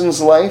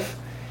person's life,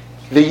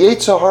 the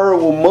Yetzer Hara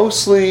will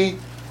mostly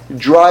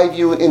drive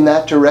you in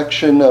that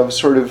direction of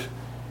sort of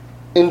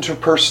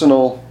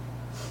interpersonal,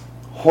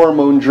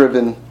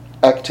 hormone-driven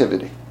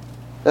activity.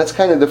 That's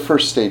kind of the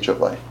first stage of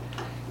life.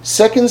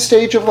 Second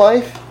stage of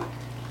life,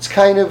 it's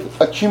kind of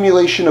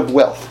accumulation of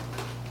wealth,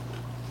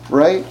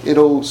 right?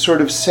 It'll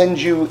sort of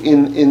send you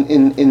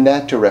in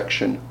that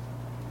direction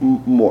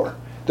more.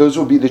 Those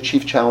will be the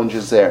chief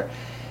challenges there.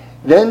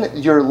 Then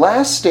your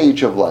last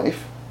stage of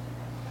life,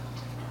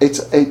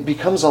 it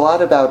becomes a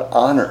lot about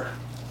honor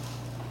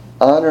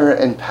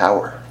and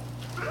power,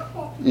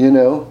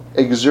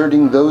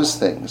 exerting those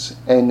things,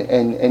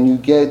 and you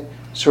get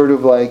sort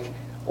of like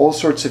all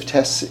sorts of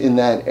tests in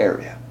that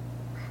area,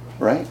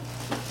 right?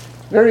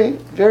 Very,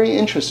 very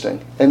interesting.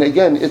 And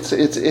again, this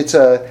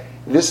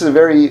is a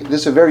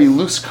very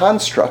loose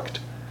construct,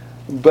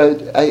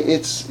 but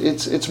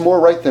it's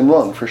more right than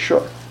wrong for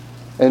sure,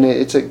 and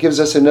it gives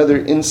us another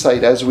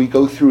insight as we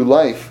go through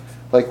life,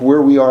 like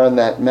where we are on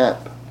that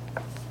map.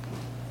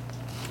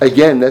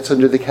 Again, that's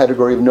under the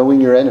category of knowing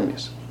your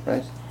enemies,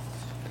 right?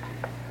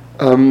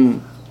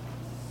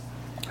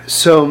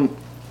 So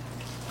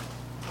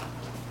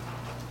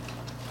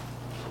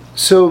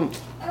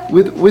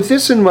with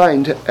this in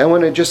mind, I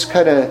want to just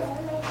kind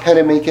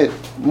of make it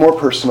more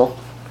personal,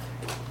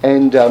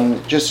 and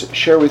just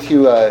share with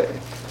you a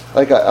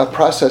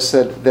process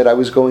that I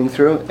was going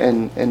through,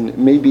 and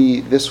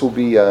maybe this will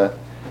be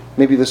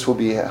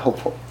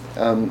helpful.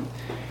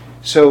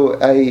 So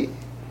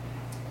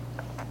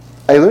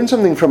I learned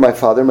something from my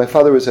father. My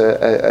father was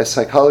a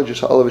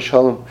psychologist, Olav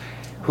Shalom,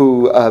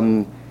 who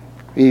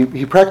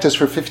he practiced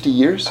for 50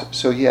 years,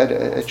 so he had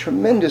a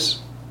tremendous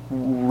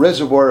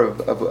reservoir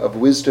of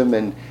wisdom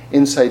and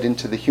insight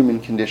into the human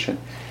condition.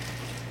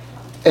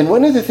 And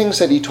one of the things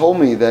that he told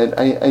me that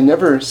I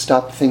never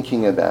stopped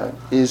thinking about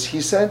is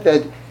he said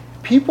that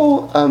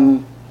people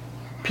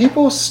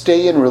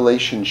stay in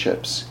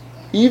relationships,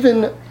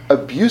 even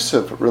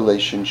abusive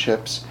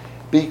relationships,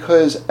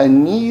 because a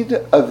need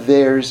of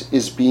theirs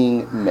is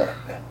being met.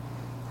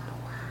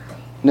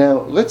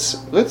 Now, let's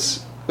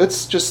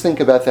just think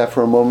about that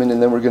for a moment,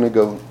 and then we're going to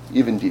go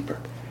even deeper.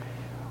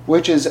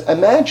 Which is,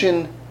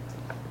 imagine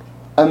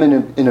I'm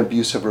in an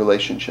abusive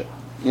relationship,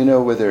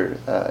 whether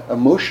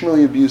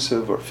emotionally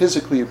abusive or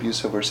physically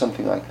abusive or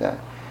something like that.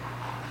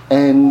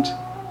 And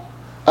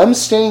I'm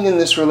staying in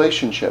this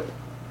relationship.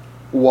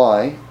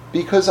 Why?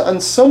 Because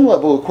on some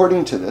level,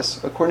 according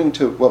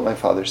to what my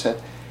father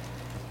said,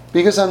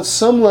 because on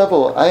some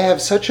level I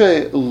have such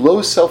a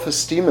low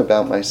self-esteem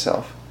about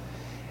myself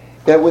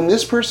that when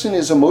this person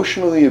is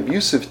emotionally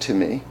abusive to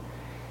me,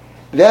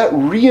 that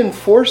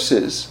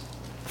reinforces,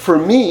 for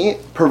me,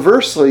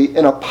 perversely,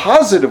 in a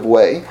positive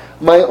way,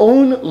 my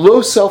own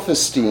low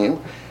self-esteem.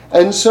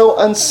 And so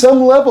on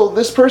some level,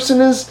 this person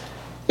is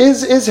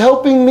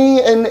helping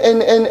me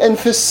and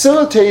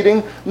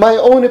facilitating my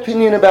own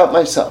opinion about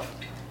myself.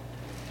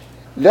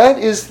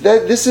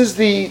 This is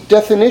the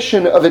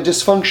definition of a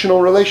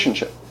dysfunctional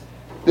relationship.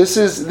 This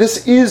is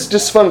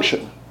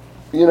dysfunction,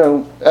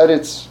 at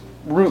its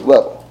root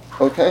level,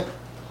 okay?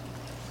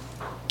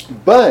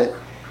 But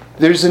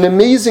there's an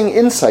amazing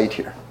insight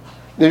here.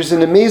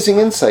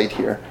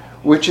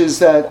 Which is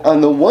that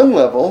on the one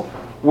level,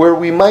 where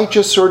we might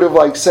just sort of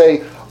like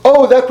say,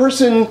 oh, that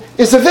person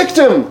is a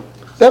victim.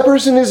 That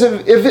person is a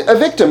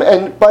victim.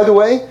 And by the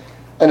way,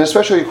 and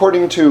especially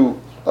according to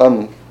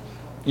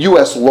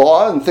U.S.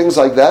 law and things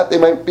like that, they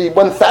might be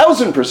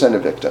 1,000% a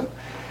victim.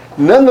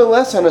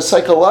 Nonetheless, on a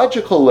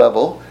psychological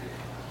level,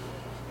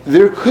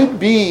 there could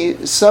be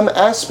some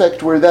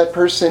aspect where that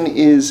person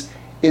is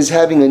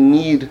having a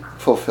need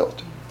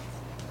fulfilled.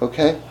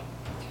 Okay?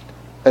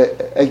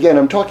 Again,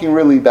 I'm talking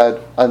really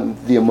about on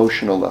the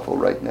emotional level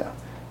right now.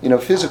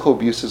 Physical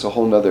abuse is a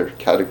whole other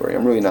category.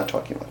 I'm really not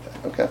talking about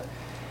that, okay?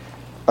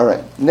 All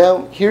right,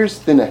 now here's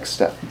the next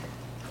step.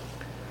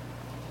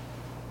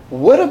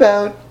 What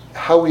about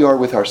how we are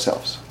with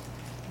ourselves?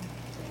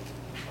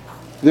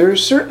 There are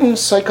certain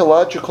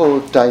psychological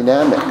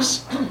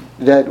dynamics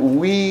that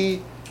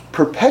we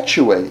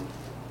perpetuate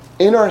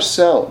in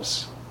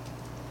ourselves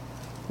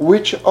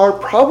which are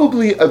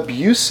probably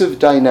abusive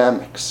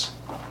dynamics.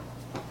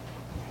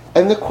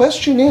 And the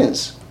question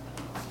is,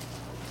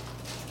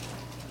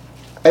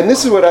 and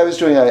this is what I was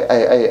doing,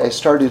 I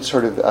started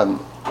sort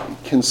of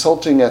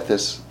consulting at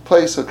this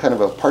place, a kind of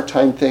a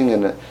part-time thing,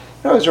 and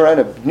I was around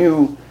a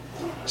new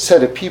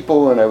set of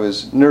people, and I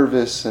was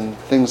nervous and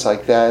things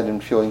like that,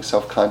 and feeling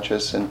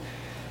self-conscious,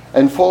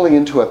 and falling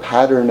into a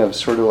pattern of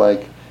sort of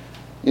like,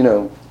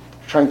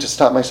 trying to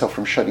stop myself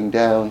from shutting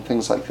down,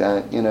 things like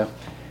that,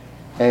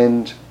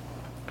 And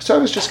so I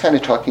was just kind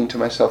of talking to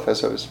myself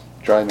as I was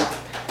driving,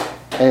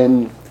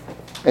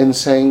 and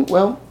saying,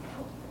 well,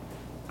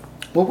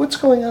 what's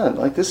going on?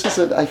 Like,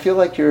 I feel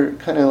like you're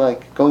kind of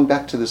like going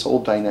back to this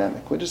old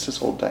dynamic. What is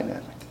this old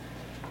dynamic?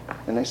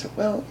 And I said,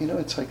 well,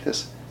 it's like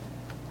this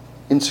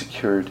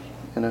insecurity,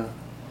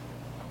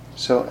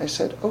 So I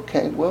said,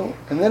 okay, well,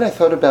 and then I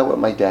thought about what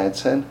my dad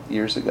said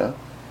years ago.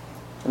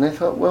 And I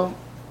thought, well,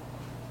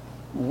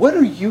 what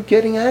are you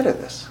getting out of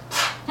this?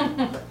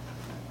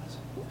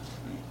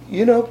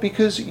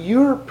 Because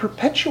you're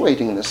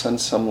perpetuating this on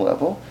some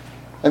level.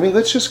 I mean,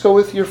 let's just go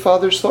with your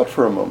father's thought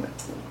for a moment.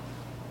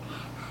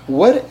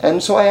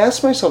 And so I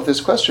asked myself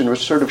this question,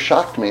 which sort of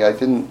shocked me. I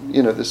didn't,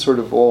 this sort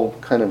of all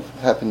kind of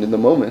happened in the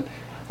moment.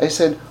 I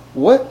said,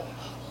 what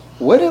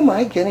am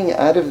I getting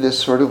out of this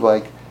sort of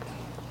like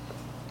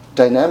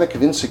dynamic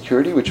of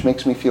insecurity, which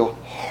makes me feel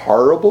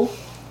horrible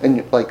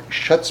and like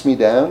shuts me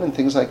down and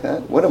things like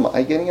that? What am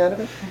I getting out of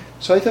it?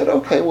 So I thought,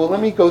 okay, well,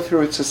 let me go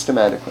through it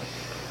systematically.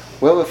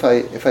 Well, if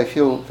I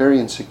feel very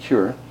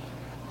insecure,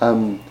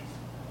 I'm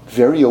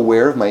very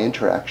aware of my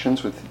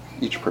interactions with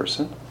each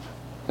person.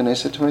 And I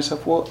said to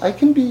myself, well, I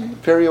can be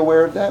very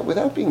aware of that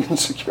without being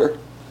insecure,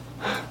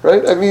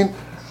 right? I mean,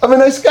 I'm a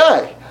nice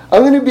guy.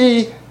 I'm going to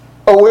be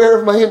aware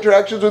of my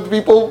interactions with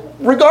people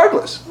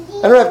regardless.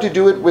 I don't have to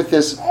do it with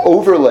this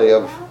overlay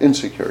of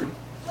insecurity,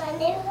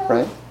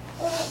 right?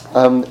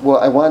 Well,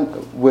 I want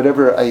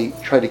whatever I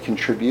try to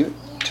contribute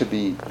to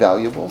be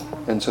valuable,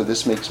 and so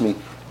this makes me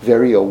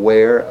very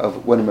aware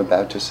of what I'm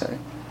about to say.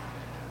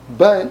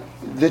 But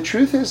the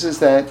truth is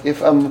that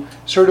if I'm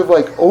sort of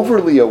like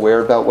overly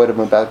aware about what I'm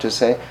about to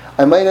say,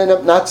 I might end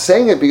up not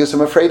saying it because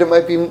I'm afraid it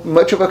might be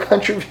much of a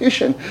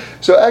contribution.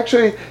 So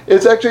actually,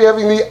 it's actually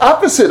having the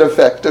opposite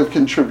effect of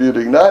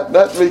contributing, not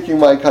making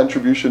my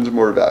contributions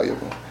more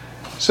valuable.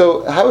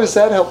 So how is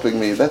that helping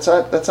me? That's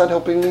not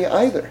helping me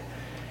either.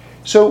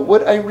 So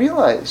what I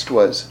realized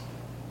was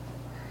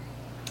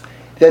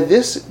that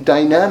this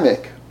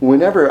dynamic,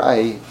 whenever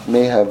I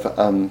may have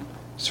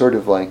sort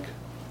of like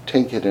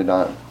taken it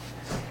on,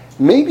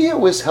 maybe it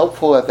was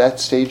helpful at that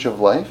stage of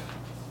life,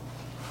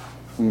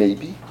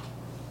 maybe,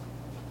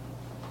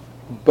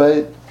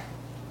 but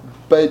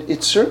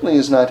it certainly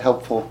is not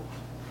helpful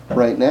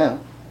right now.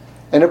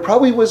 And it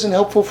probably wasn't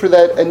helpful for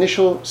that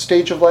initial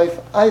stage of life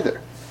either.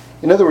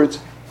 In other words,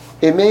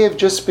 it may have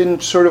just been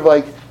sort of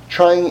like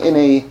trying in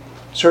a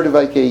sort of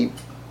like a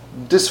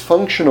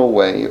dysfunctional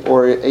way,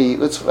 or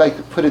let's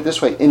like put it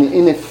this way, an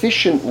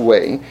inefficient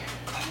way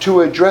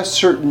to address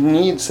certain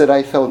needs that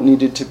I felt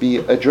needed to be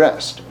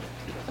addressed.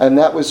 And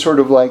that was sort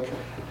of like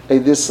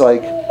this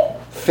like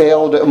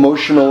failed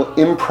emotional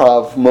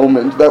improv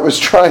moment that was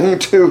trying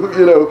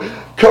to,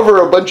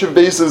 cover a bunch of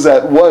bases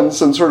at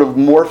once and sort of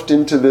morphed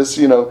into this,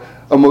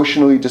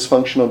 emotionally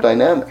dysfunctional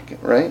dynamic,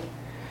 right?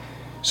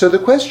 So the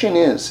question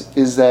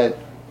is that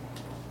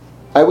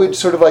I would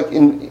sort of like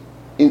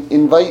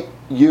invite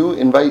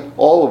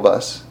all of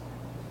us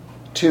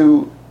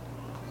to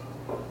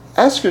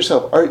ask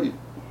yourself,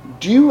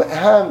 do you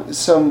have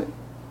some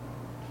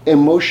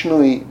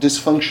emotionally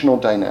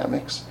dysfunctional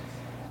dynamics?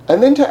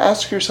 And then to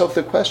ask yourself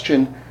the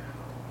question,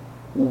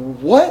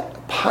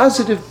 what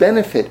positive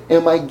benefit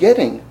am I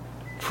getting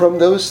from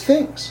those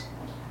things?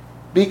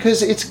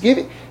 Because it's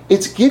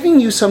giving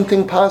you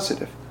something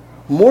positive.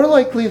 More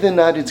likely than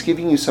not, it's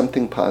giving you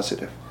something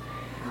positive.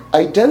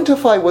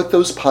 Identify what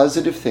those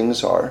positive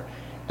things are,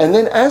 and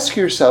then ask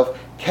yourself,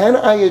 can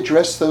I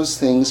address those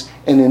things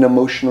in an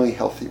emotionally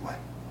healthy way?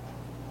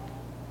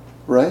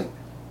 Right?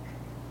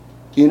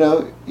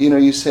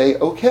 You say,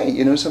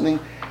 okay, something,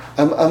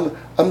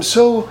 I'm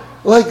so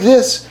like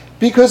this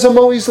because I'm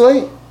always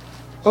late.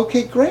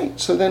 Okay, great.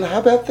 So then how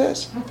about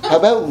this? How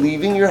about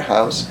leaving your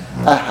house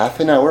a half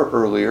an hour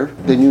earlier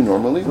than you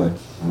normally would?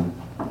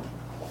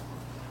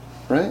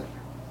 Right?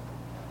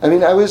 I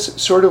mean, I was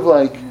sort of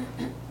like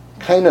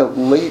kind of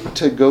late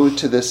to go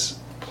to this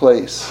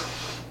place.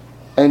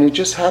 And it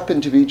just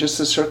happened to be, just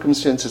the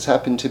circumstances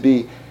happened to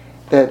be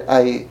that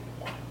I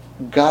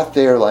got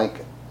there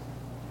like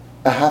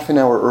a half an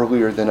hour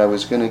earlier than I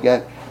was going to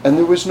get. And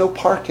there was no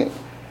parking.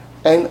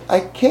 And I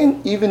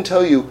can't even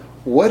tell you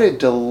what a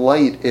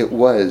delight it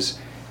was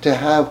to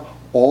have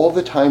all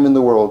the time in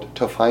the world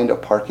to find a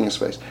parking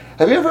space.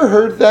 Have you ever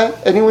heard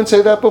that? Anyone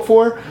say that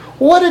before?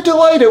 What a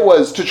delight it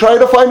was to try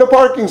to find a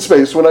parking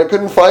space when I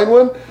couldn't find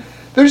one.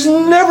 There's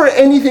never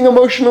anything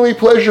emotionally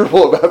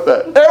pleasurable about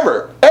that.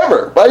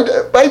 Ever,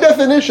 by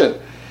definition.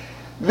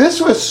 This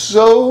was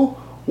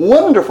so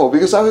wonderful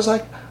because I was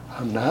like,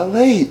 I'm not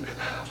late.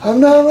 I'm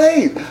not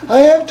late. I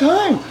have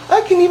time.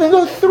 I can even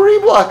go 3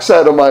 blocks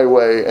out of my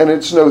way and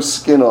it's no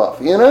skin off,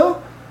 you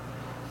know?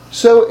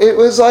 So it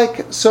was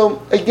like,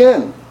 so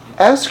again,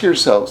 ask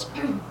yourselves,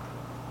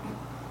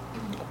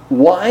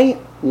 why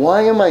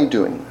am I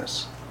doing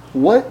this?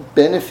 What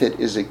benefit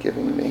is it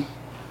giving me?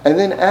 And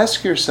then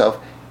ask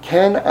yourself,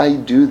 can I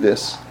do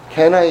this?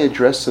 Can I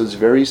address those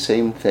very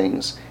same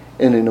things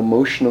in an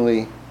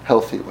emotionally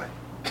healthy way?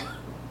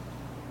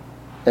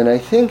 And I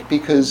think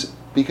because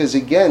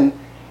again,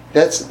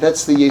 that's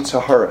the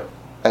Yetzer Hara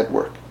at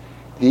work.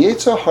 The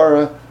Yetzer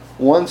Hara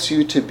wants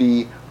you to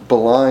be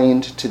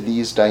blind to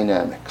these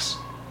dynamics.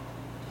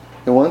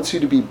 It wants you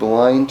to be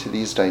blind to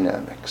these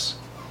dynamics.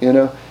 You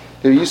know,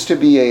 there used to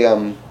be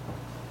a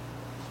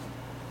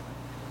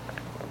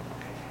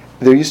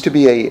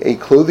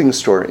clothing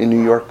store in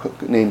New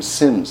York named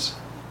Sims,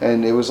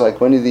 and it was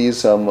like one of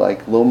these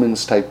like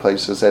Loehmann's type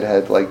places that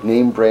had like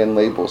name brand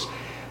labels,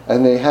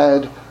 and they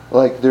had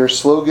like their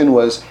slogan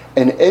was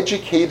an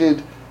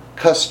educated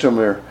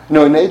consumer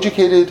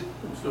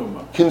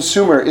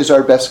is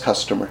our best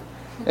customer.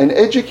 An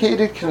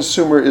educated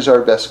consumer is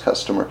our best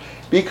customer.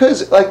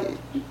 Because like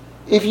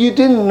if you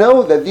didn't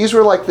know that these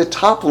were like the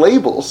top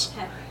labels,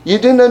 you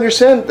didn't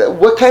understand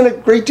what kind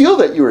of great deal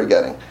that you were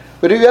getting.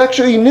 But if you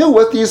actually knew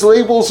what these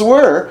labels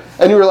were,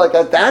 and you were like,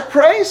 at that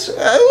price?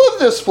 I love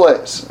this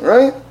place,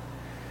 right?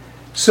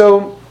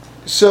 So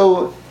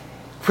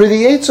for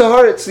the Yetzer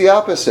Hara, it's the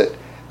opposite.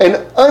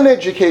 An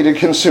uneducated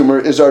consumer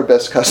is our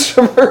best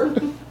customer.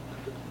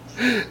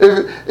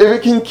 If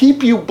it can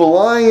keep you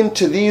blind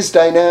to these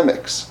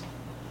dynamics,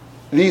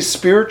 these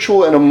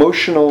spiritual and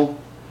emotional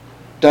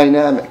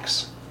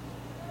dynamics,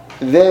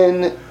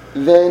 then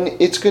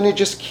it's going to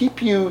just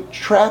keep you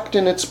trapped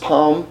in its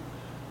palm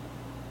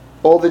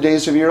all the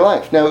days of your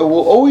life. Now, it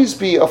will always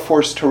be a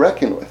force to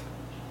reckon with,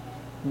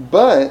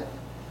 but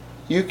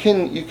you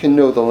can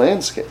know the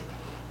landscape,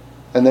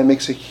 and that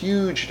makes a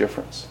huge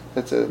difference.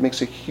 It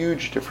makes a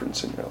huge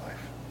difference in your life.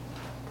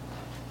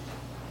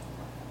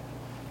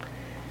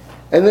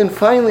 And then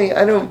finally,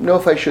 I don't know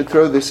if I should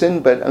throw this in,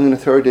 but I'm going to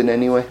throw it in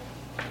anyway,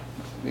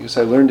 because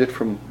I learned it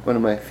from one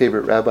of my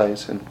favorite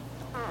rabbis, and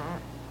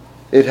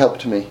it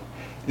helped me.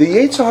 The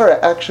Yetzer Hara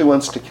actually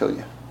wants to kill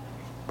you.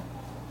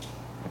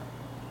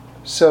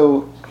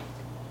 So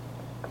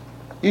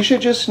you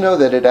should just know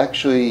that it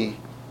actually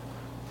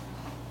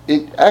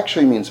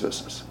means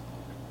business.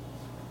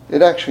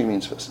 It actually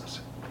means business.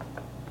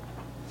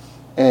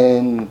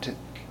 And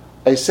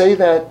I say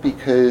that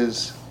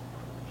because,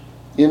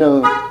 you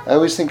know, I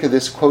always think of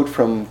this quote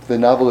from the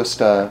novelist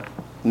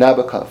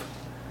Nabokov,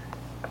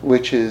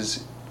 which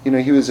is, you know,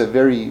 he was a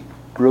very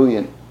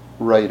brilliant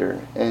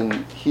writer,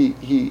 and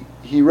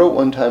he wrote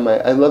one time,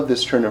 I love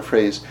this turn of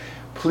phrase,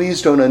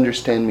 "Please don't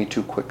understand me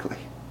too quickly."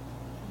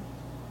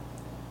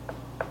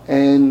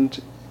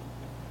 And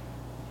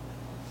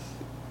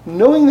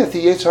knowing that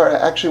the Yetzer Hara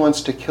actually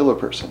wants to kill a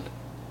person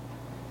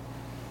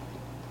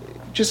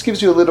just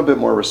gives you a little bit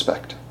more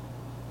respect.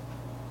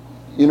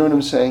 You know what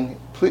I'm saying?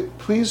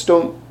 Please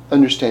don't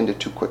understand it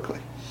too quickly,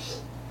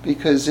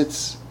 because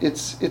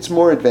it's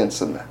more advanced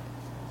than that,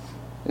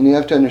 and you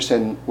have to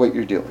understand what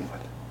you're dealing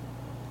with.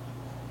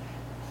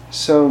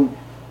 So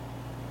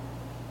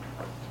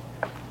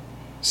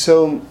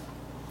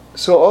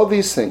all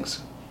these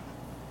things,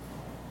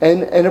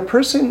 and a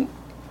person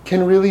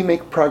can really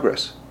make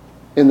progress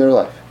in their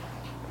life,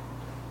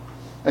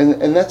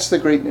 and that's the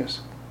great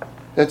news.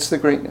 That's the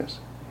great news.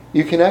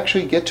 You can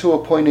actually get to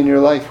a point in your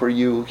life where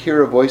you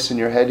hear a voice in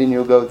your head and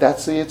you'll go,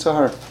 that's the Yetzer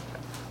Hara.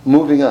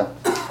 Moving on.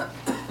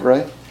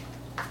 Right?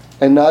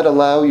 And not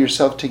allow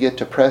yourself to get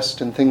depressed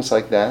and things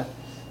like that,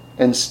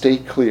 and stay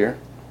clear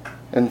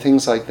and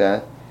things like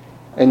that,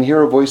 and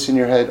hear a voice in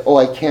your head, oh,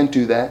 I can't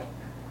do that,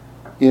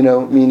 you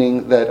know,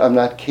 meaning that I'm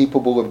not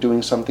capable of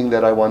doing something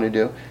that I want to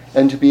do,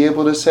 and to be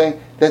able to say,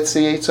 that's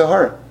the Yetzer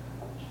Hara,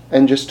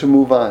 and just to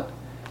move on.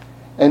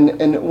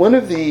 And one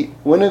of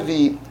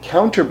the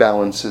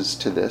counterbalances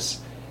to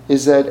this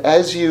is that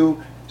as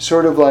you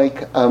sort of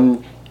like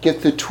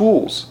get the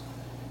tools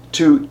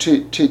to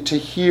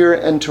hear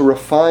and to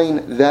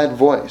refine that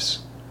voice,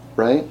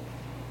 right?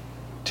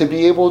 To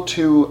be able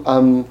to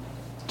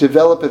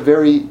develop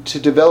your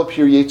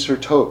Yetzer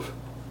Tov,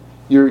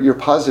 your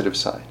positive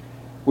side,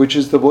 which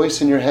is the voice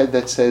in your head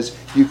that says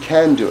you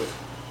can do it,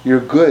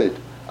 you're good,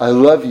 I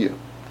love you,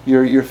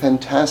 you're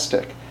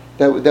fantastic.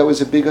 That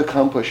was a big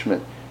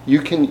accomplishment.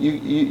 You're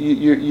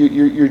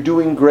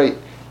doing great.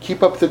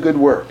 Keep up the good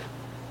work.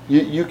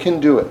 You can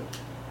do it.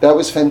 That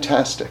was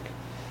fantastic.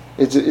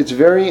 It's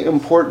very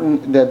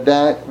important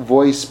that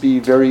voice be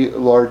very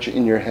large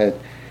in your head.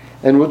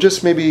 And we'll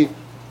just maybe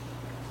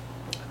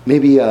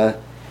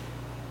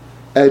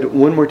add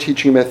one more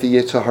teaching about the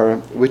Yetzer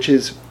Hara, which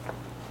is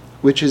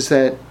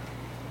that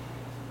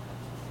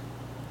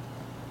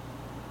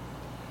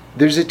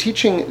there's a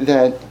teaching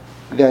that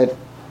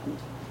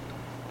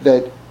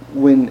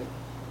when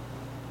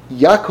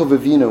Yaakov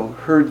Avinu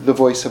heard the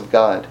voice of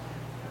God,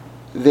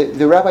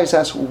 the rabbis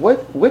asked,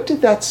 what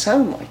did that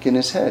sound like in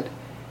his head?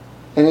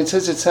 And it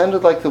says it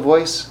sounded like the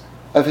voice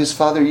of his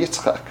father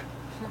Yitzchak.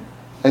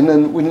 And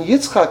then when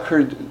Yitzchak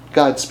heard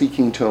God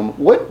speaking to him,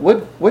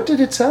 what did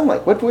it sound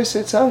like? What voice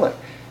did it sound like?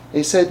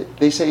 They say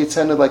it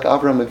sounded like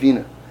Avraham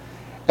Avinu.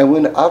 And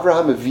when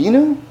Avraham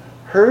Avinu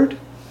heard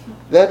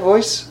that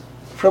voice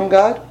from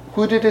God,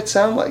 who did it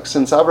sound like?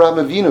 Since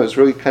Avraham Avinu is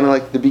really kind of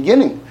like the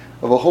beginning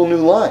of a whole new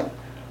line,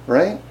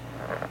 right?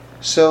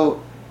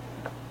 So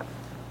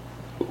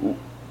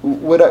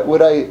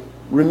what I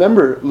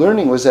remember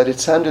learning was that it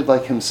sounded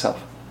like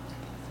himself.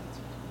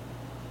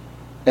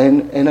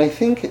 And I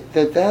think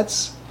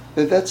that's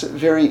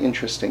very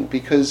interesting,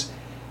 because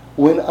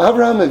when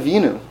Avraham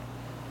Avinu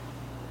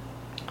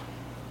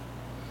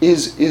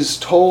is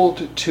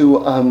told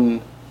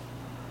to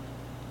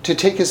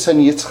take his son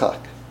Yitzchak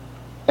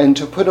and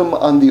to put him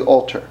on the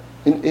altar,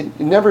 it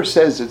never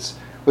says, it's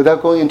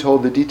without going into all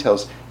the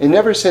details, it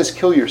never says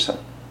kill your son.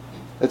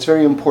 That's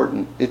very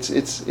important. It's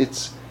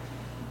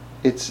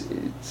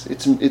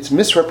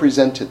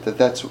misrepresented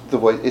that's the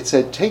voice. It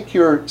said take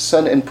your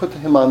son and put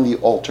him on the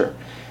altar.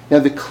 Now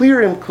the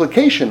clear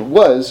implication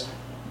was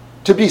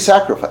to be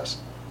sacrificed.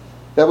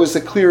 That was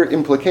the clear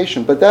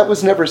implication, but that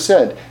was never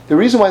said. The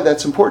reason why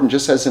that's important,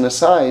 just as an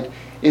aside,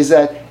 is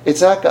that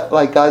it's not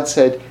like God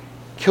said,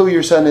 kill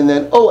your son, and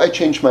then, I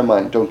changed my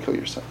mind, don't kill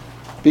your son.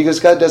 Because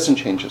God doesn't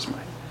change his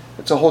mind.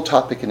 It's a whole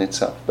topic in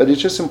itself. But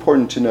it's just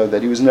important to know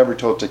that he was never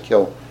told to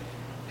kill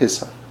his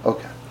son.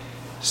 Okay.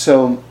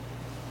 So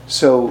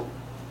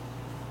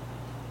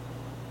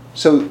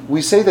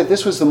we say that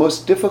this was the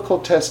most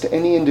difficult test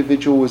any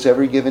individual was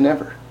ever given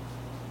ever.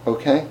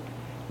 Okay?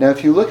 Now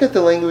if you look at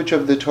the language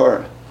of the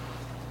Torah,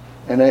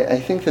 and I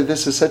think that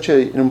this is such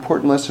an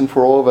important lesson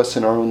for all of us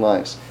in our own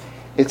lives,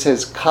 it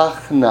says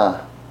kach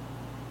na,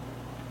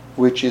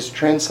 which is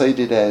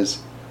translated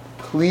as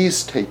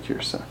please take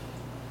your son.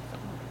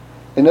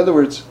 In other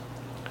words,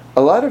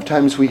 a lot of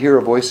times we hear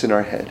a voice in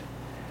our head,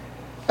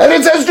 and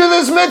it says do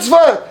this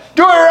mitzvah,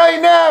 do it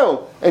right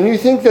now! And you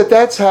think that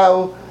that's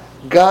how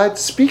God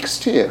speaks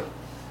to you.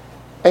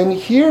 And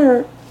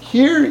here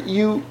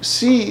you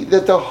see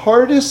that the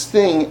hardest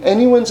thing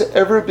anyone's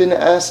ever been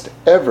asked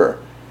ever,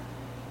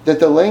 that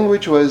the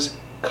language was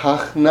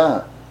kach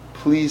na,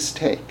 please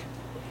take.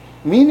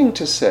 Meaning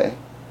to say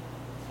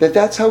that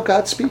that's how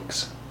God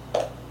speaks.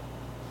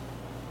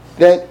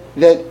 That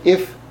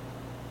if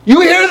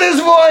you hear this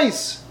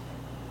voice,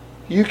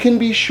 you can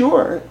be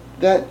sure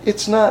that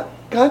it's not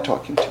God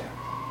talking to you.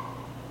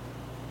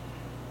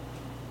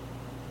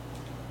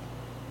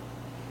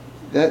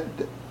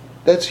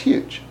 That's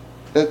huge.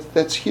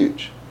 That's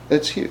huge.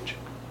 That's huge.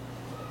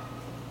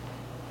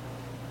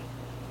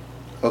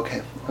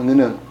 Okay, I'm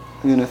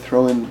gonna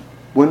throw in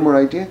one more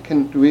idea.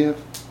 Do we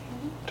have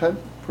time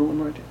for one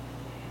more idea?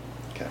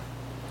 Okay.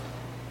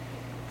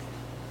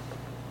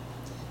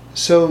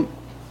 So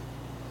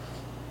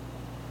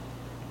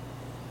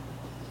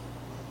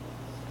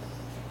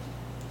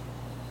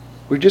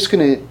we're just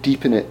gonna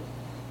deepen it.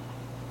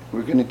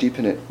 We're gonna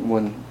deepen it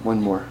one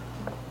more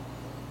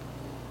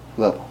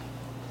level.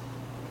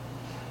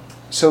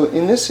 So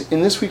in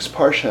this week's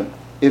Parsha,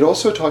 it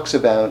also talks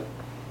about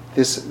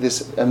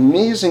this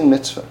amazing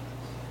mitzvah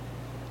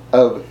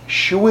of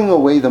shooing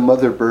away the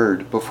mother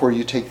bird before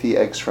you take the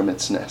eggs from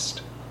its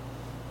nest.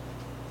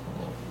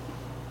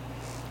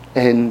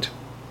 And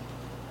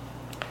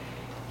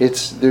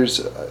there's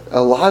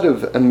a lot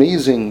of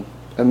amazing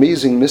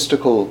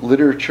mystical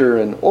literature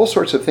and all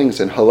sorts of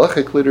things, and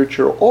halachic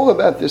literature, all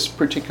about this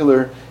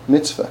particular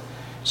mitzvah.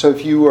 So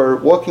if you are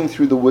walking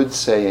through the woods,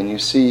 say, and you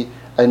see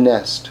a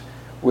nest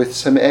with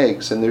some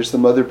eggs, and there's the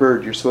mother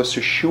bird, you're supposed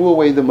to shoo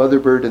away the mother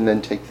bird and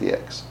then take the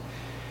eggs.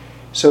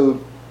 So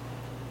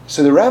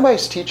the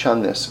rabbis teach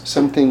on this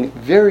something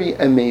very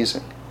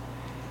amazing,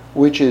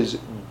 which is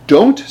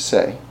don't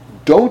say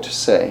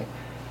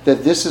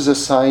that this is a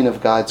sign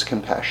of God's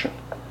compassion.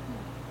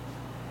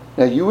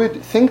 Now you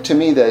would think to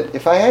me that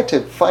if I had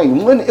to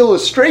find one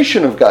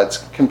illustration of God's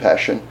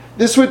compassion,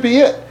 this would be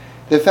it.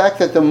 The fact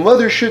that the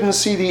mother shouldn't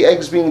see the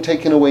eggs being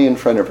taken away in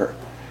front of her.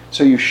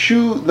 So you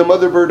shoo the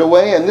mother bird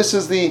away, and this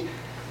is the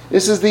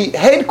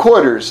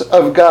headquarters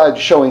of God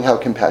showing how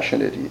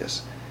compassionate he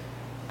is.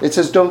 It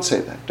says don't say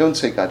that. Don't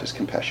say God is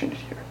compassionate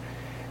here.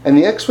 And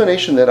the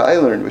explanation that I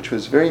learned, which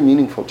was very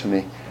meaningful to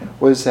me,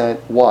 was that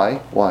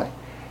why?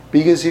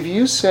 Because if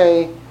you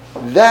say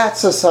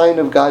that's a sign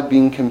of God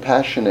being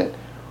compassionate,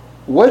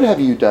 what have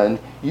you done?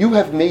 You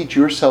have made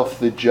yourself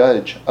the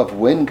judge of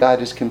when God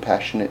is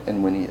compassionate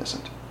and when he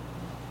isn't.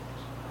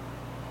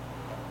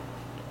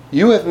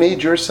 You have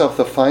made yourself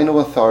the final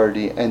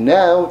authority, and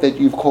now that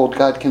you've called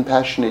God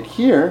compassionate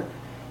here,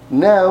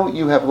 now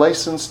you have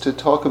license to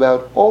talk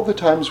about all the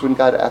times when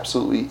God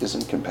absolutely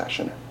isn't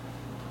compassionate.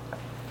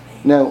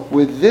 Now,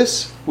 with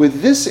this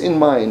in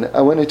mind, I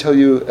want to tell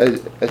you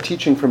a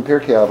teaching from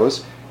Pirkei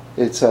Avos.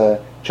 It's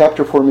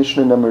chapter 4,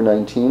 Mishnah number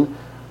 19.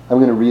 I'm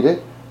going to read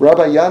it.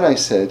 Rabbi Yanai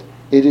said,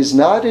 "It is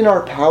not in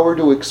our power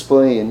to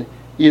explain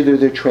either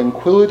the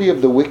tranquility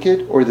of the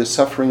wicked or the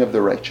suffering of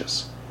the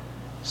righteous."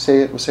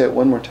 We'll say it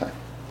one more time.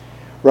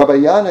 Rabbi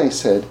Yanai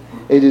said,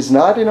 "It is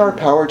not in our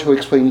power to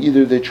explain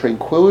either the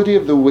tranquility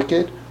of the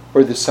wicked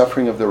or the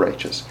suffering of the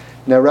righteous."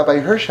 Now, Rabbi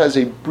Hirsch has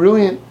a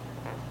brilliant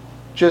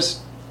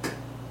just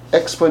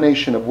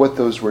explanation of what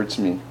those words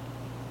mean.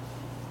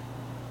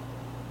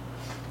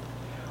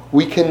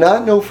 We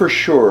cannot know for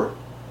sure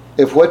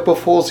if what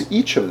befalls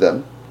each of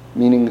them,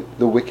 meaning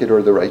the wicked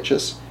or the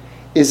righteous,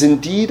 is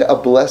indeed a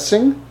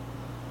blessing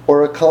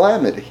or a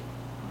calamity.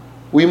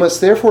 We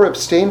must therefore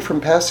abstain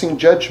from passing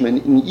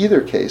judgment in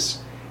either case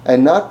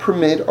and not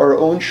permit our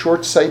own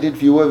short-sighted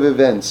view of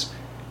events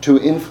to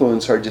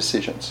influence our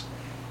decisions.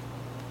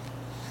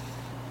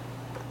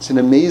 That's an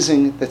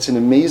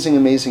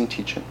amazing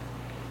teaching.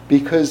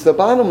 Because the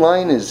bottom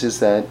line is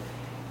that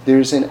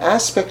there's an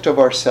aspect of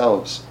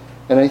ourselves,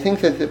 and I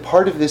think that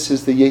part of this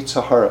is the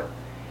Yetzer Hara,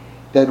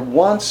 that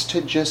wants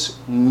to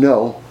just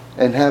know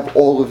and have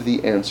all of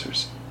the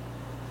answers.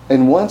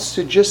 And wants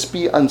to just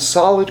be on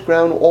solid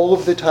ground all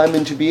of the time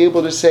and to be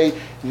able to say,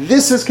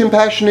 this is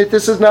compassionate,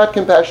 this is not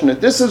compassionate,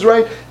 this is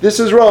right, this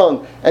is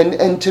wrong.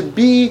 And to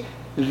be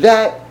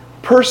that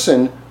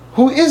person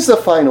who is the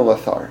final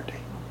authority.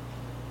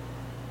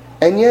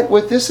 And yet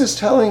what this is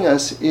telling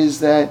us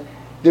is that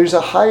there's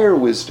a higher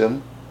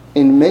wisdom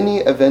in many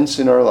events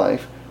in our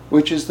life,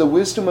 which is the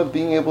wisdom of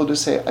being able to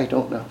say, I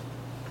don't know.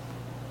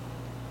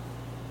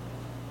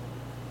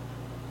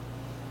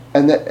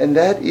 And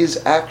that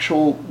is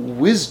actual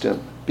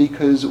wisdom,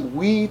 because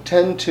we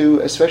tend to,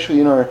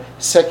 especially in our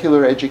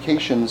secular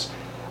educations,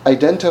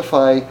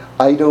 identify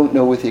I don't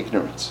know with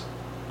ignorance.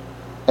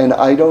 And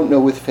I don't know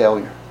with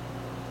failure.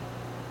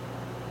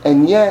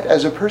 And yet,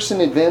 as a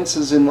person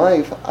advances in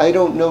life, I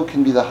don't know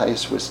can be the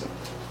highest wisdom.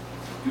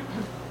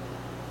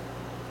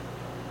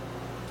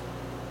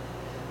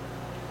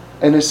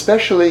 And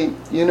especially,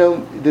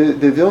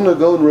 the Vilna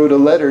Gaon wrote a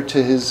letter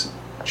to his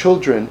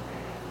children,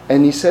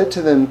 and he said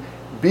to them,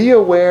 be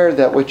aware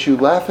that what you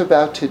laugh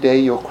about today,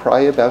 you'll cry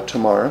about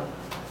tomorrow.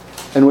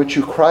 And what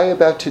you cry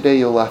about today,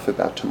 you'll laugh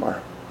about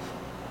tomorrow.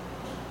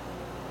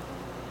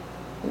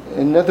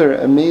 Another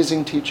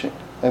amazing teaching.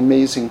 And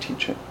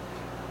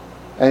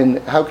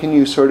how can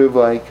you sort of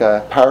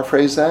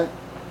paraphrase that?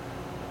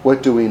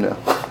 What do we know?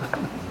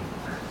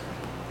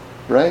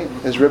 Right?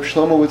 As Reb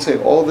Shlomo would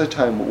say all the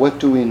time, what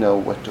do we know?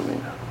 What do we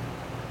know?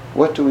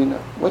 What do we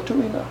know? What do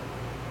we know?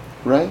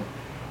 Right?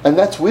 And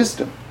that's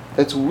wisdom.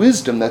 That's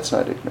wisdom, that's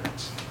not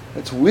ignorance.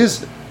 That's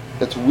wisdom.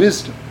 That's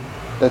wisdom.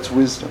 That's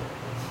wisdom.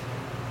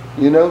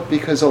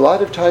 Because a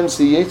lot of times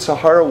the Yetzer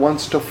Hara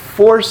wants to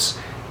force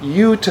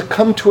you to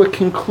come to a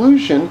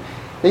conclusion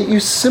that you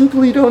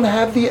simply don't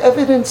have the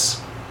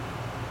evidence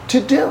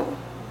to do.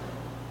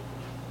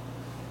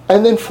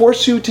 And then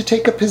force you to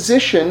take a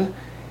position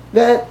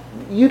that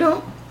you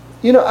don't.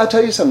 I'll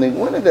tell you something.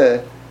 One of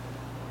the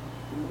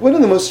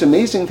most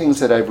amazing things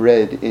that I've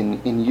read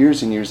in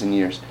years and years and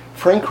years,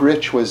 Frank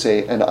Rich was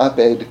an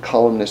op-ed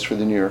columnist for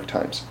the New York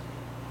Times.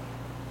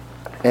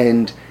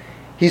 And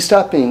he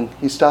stopped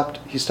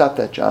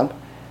that job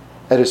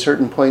at a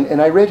certain point,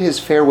 and I read his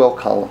farewell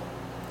column,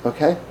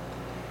 okay?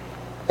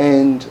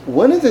 And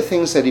one of the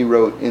things that he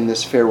wrote in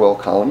this farewell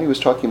column, he was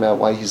talking about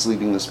why he's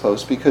leaving this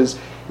post, because,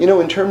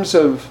 in terms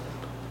of,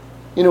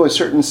 a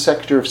certain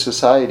sector of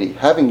society,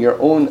 having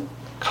your own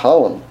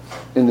column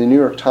in the New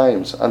York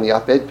Times on the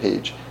op-ed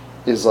page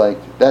is like,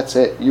 that's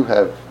it. You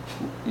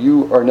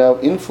are now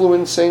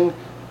influencing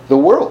the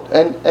world.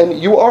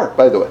 And you are,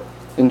 by the way,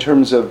 in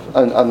terms of,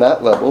 on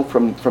that level,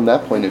 from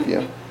that point of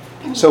view.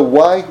 So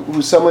why,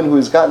 someone who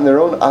has gotten their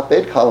own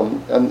op-ed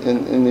column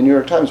in the New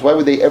York Times, why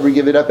would they ever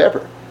give it up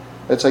ever?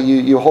 It's like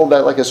you hold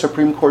that like a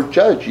Supreme Court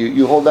judge.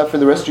 You hold that for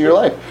the rest of your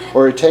life.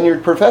 Or a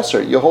tenured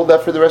professor. You hold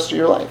that for the rest of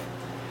your life.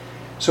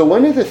 So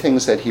one of the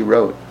things that he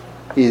wrote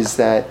is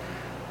that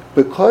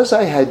because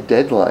I had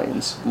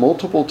deadlines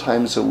multiple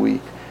times a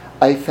week,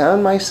 I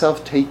found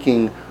myself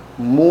taking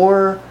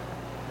more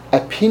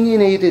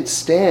opinionated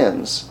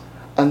stands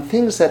on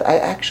things that I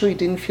actually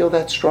didn't feel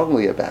that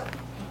strongly about.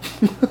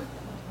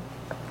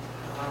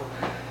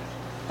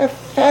 A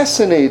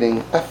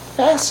fascinating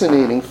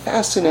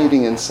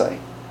insight.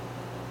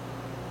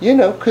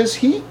 Because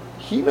he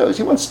knows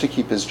he wants to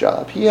keep his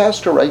job. He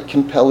has to write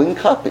compelling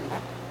copy.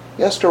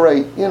 He has to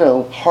write,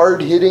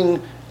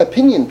 hard-hitting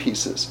opinion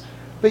pieces.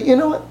 But you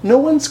know what? No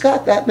one's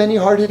got that many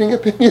hard-hitting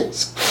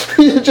opinions.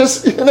 You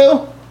just,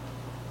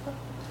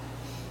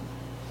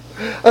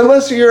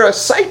 unless you're a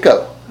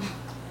psycho,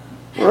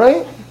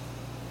 right?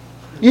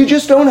 You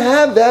just don't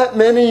have that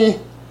many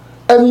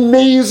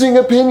amazing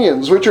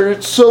opinions, which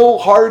are so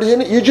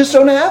hard-hitting. You just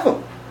don't have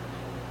them.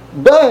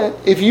 But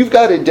if you've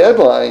got a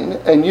deadline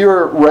and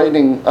you're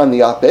writing on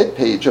the op-ed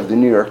page of the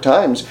New York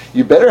Times,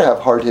 you better have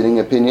hard-hitting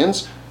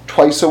opinions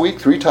twice a week,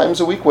 3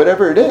 times a week,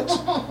 whatever it is.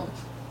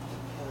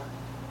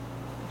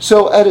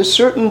 So at a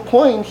certain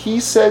point, he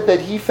said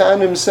that he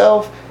found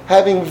himself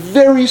having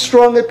very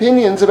strong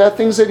opinions about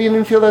things that he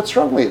didn't feel that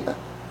strongly about.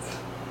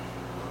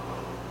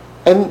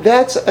 And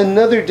that's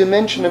another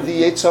dimension of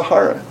the Yetzer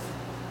Hara,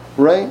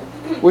 right?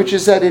 Which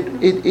is that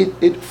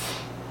it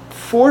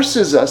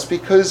forces us,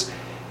 because,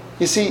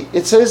 you see,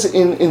 it says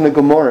in the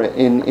Gemara,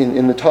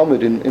 in the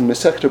Talmud, in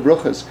Masechta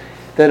Bruchos,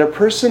 that a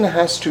person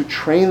has to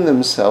train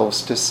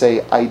themselves to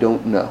say, I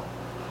don't know.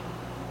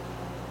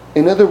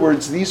 In other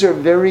words, these are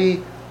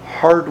very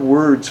hard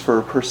words for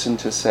a person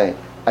to say.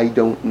 I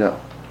don't know.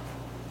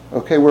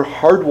 Okay, we're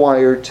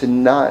hardwired to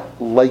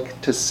not like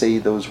to say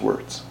those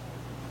words.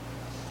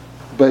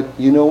 But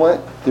you know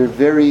what? They're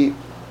very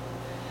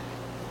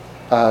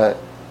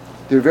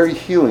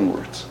healing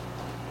words.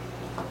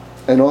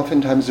 And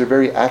oftentimes they're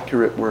very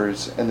accurate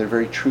words, and they're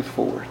very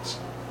truthful words.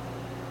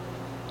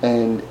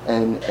 And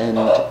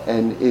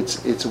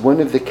it's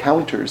one of the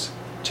counters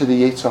to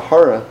the Yetzer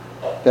Hara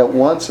that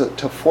wants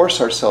to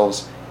force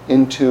ourselves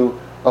into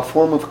a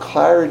form of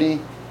clarity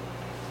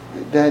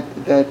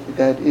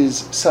that is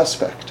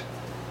suspect.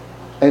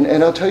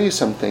 And I'll tell you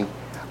something.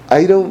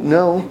 I don't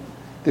know.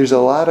 There's a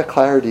lot of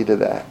clarity to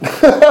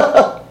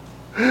that.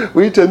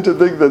 We tend to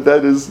think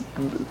that is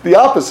the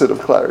opposite of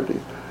clarity.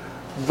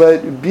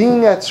 But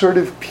being at sort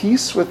of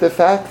peace with the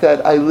fact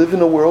that I live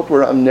in a world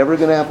where I'm never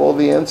going to have all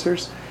the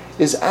answers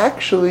is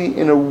actually,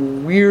 in a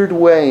weird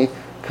way,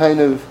 kind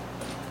of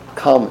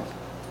common.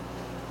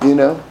 You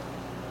know?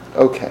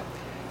 Okay.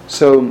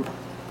 So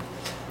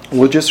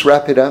we'll just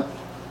wrap it up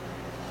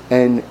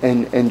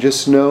and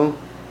just know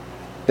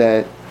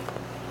that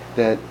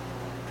the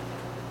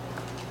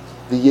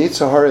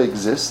Yetzer Hara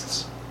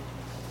exists,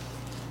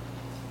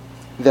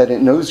 that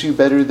it knows you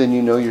better than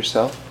you know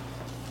yourself,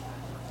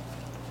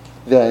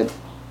 that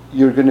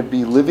you're going to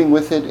be living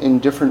with it in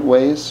different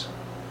ways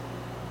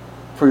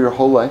for your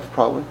whole life,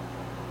 probably,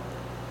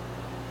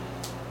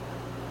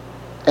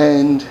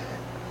 and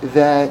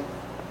that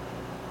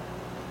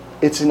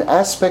it's an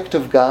aspect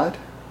of God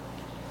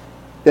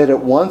that it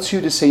wants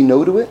you to say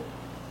no to it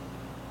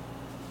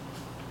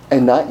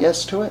and not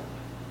yes to it,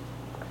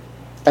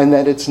 and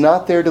that it's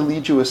not there to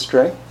lead you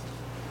astray.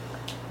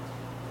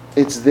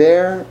 It's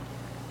there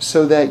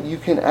so that you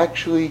can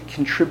actually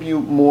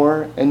contribute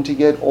more and to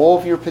get all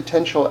of your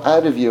potential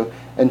out of you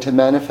and to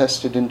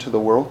manifest it into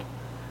the world.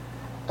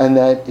 And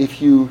that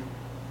if you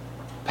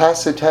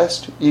pass a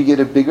test, you get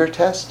a bigger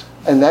test.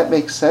 And that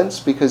makes sense,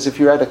 because if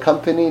you're at a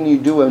company and you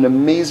do an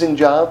amazing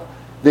job,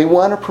 they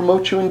want to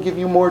promote you and give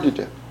you more to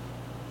do.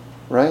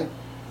 Right?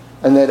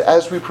 And that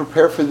as we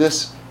prepare for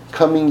this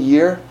coming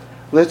year,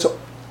 let's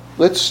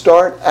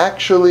start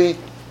actually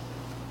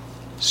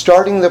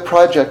starting the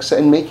projects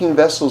and making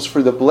vessels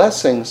for the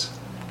blessings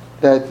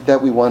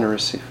that we want to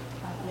receive.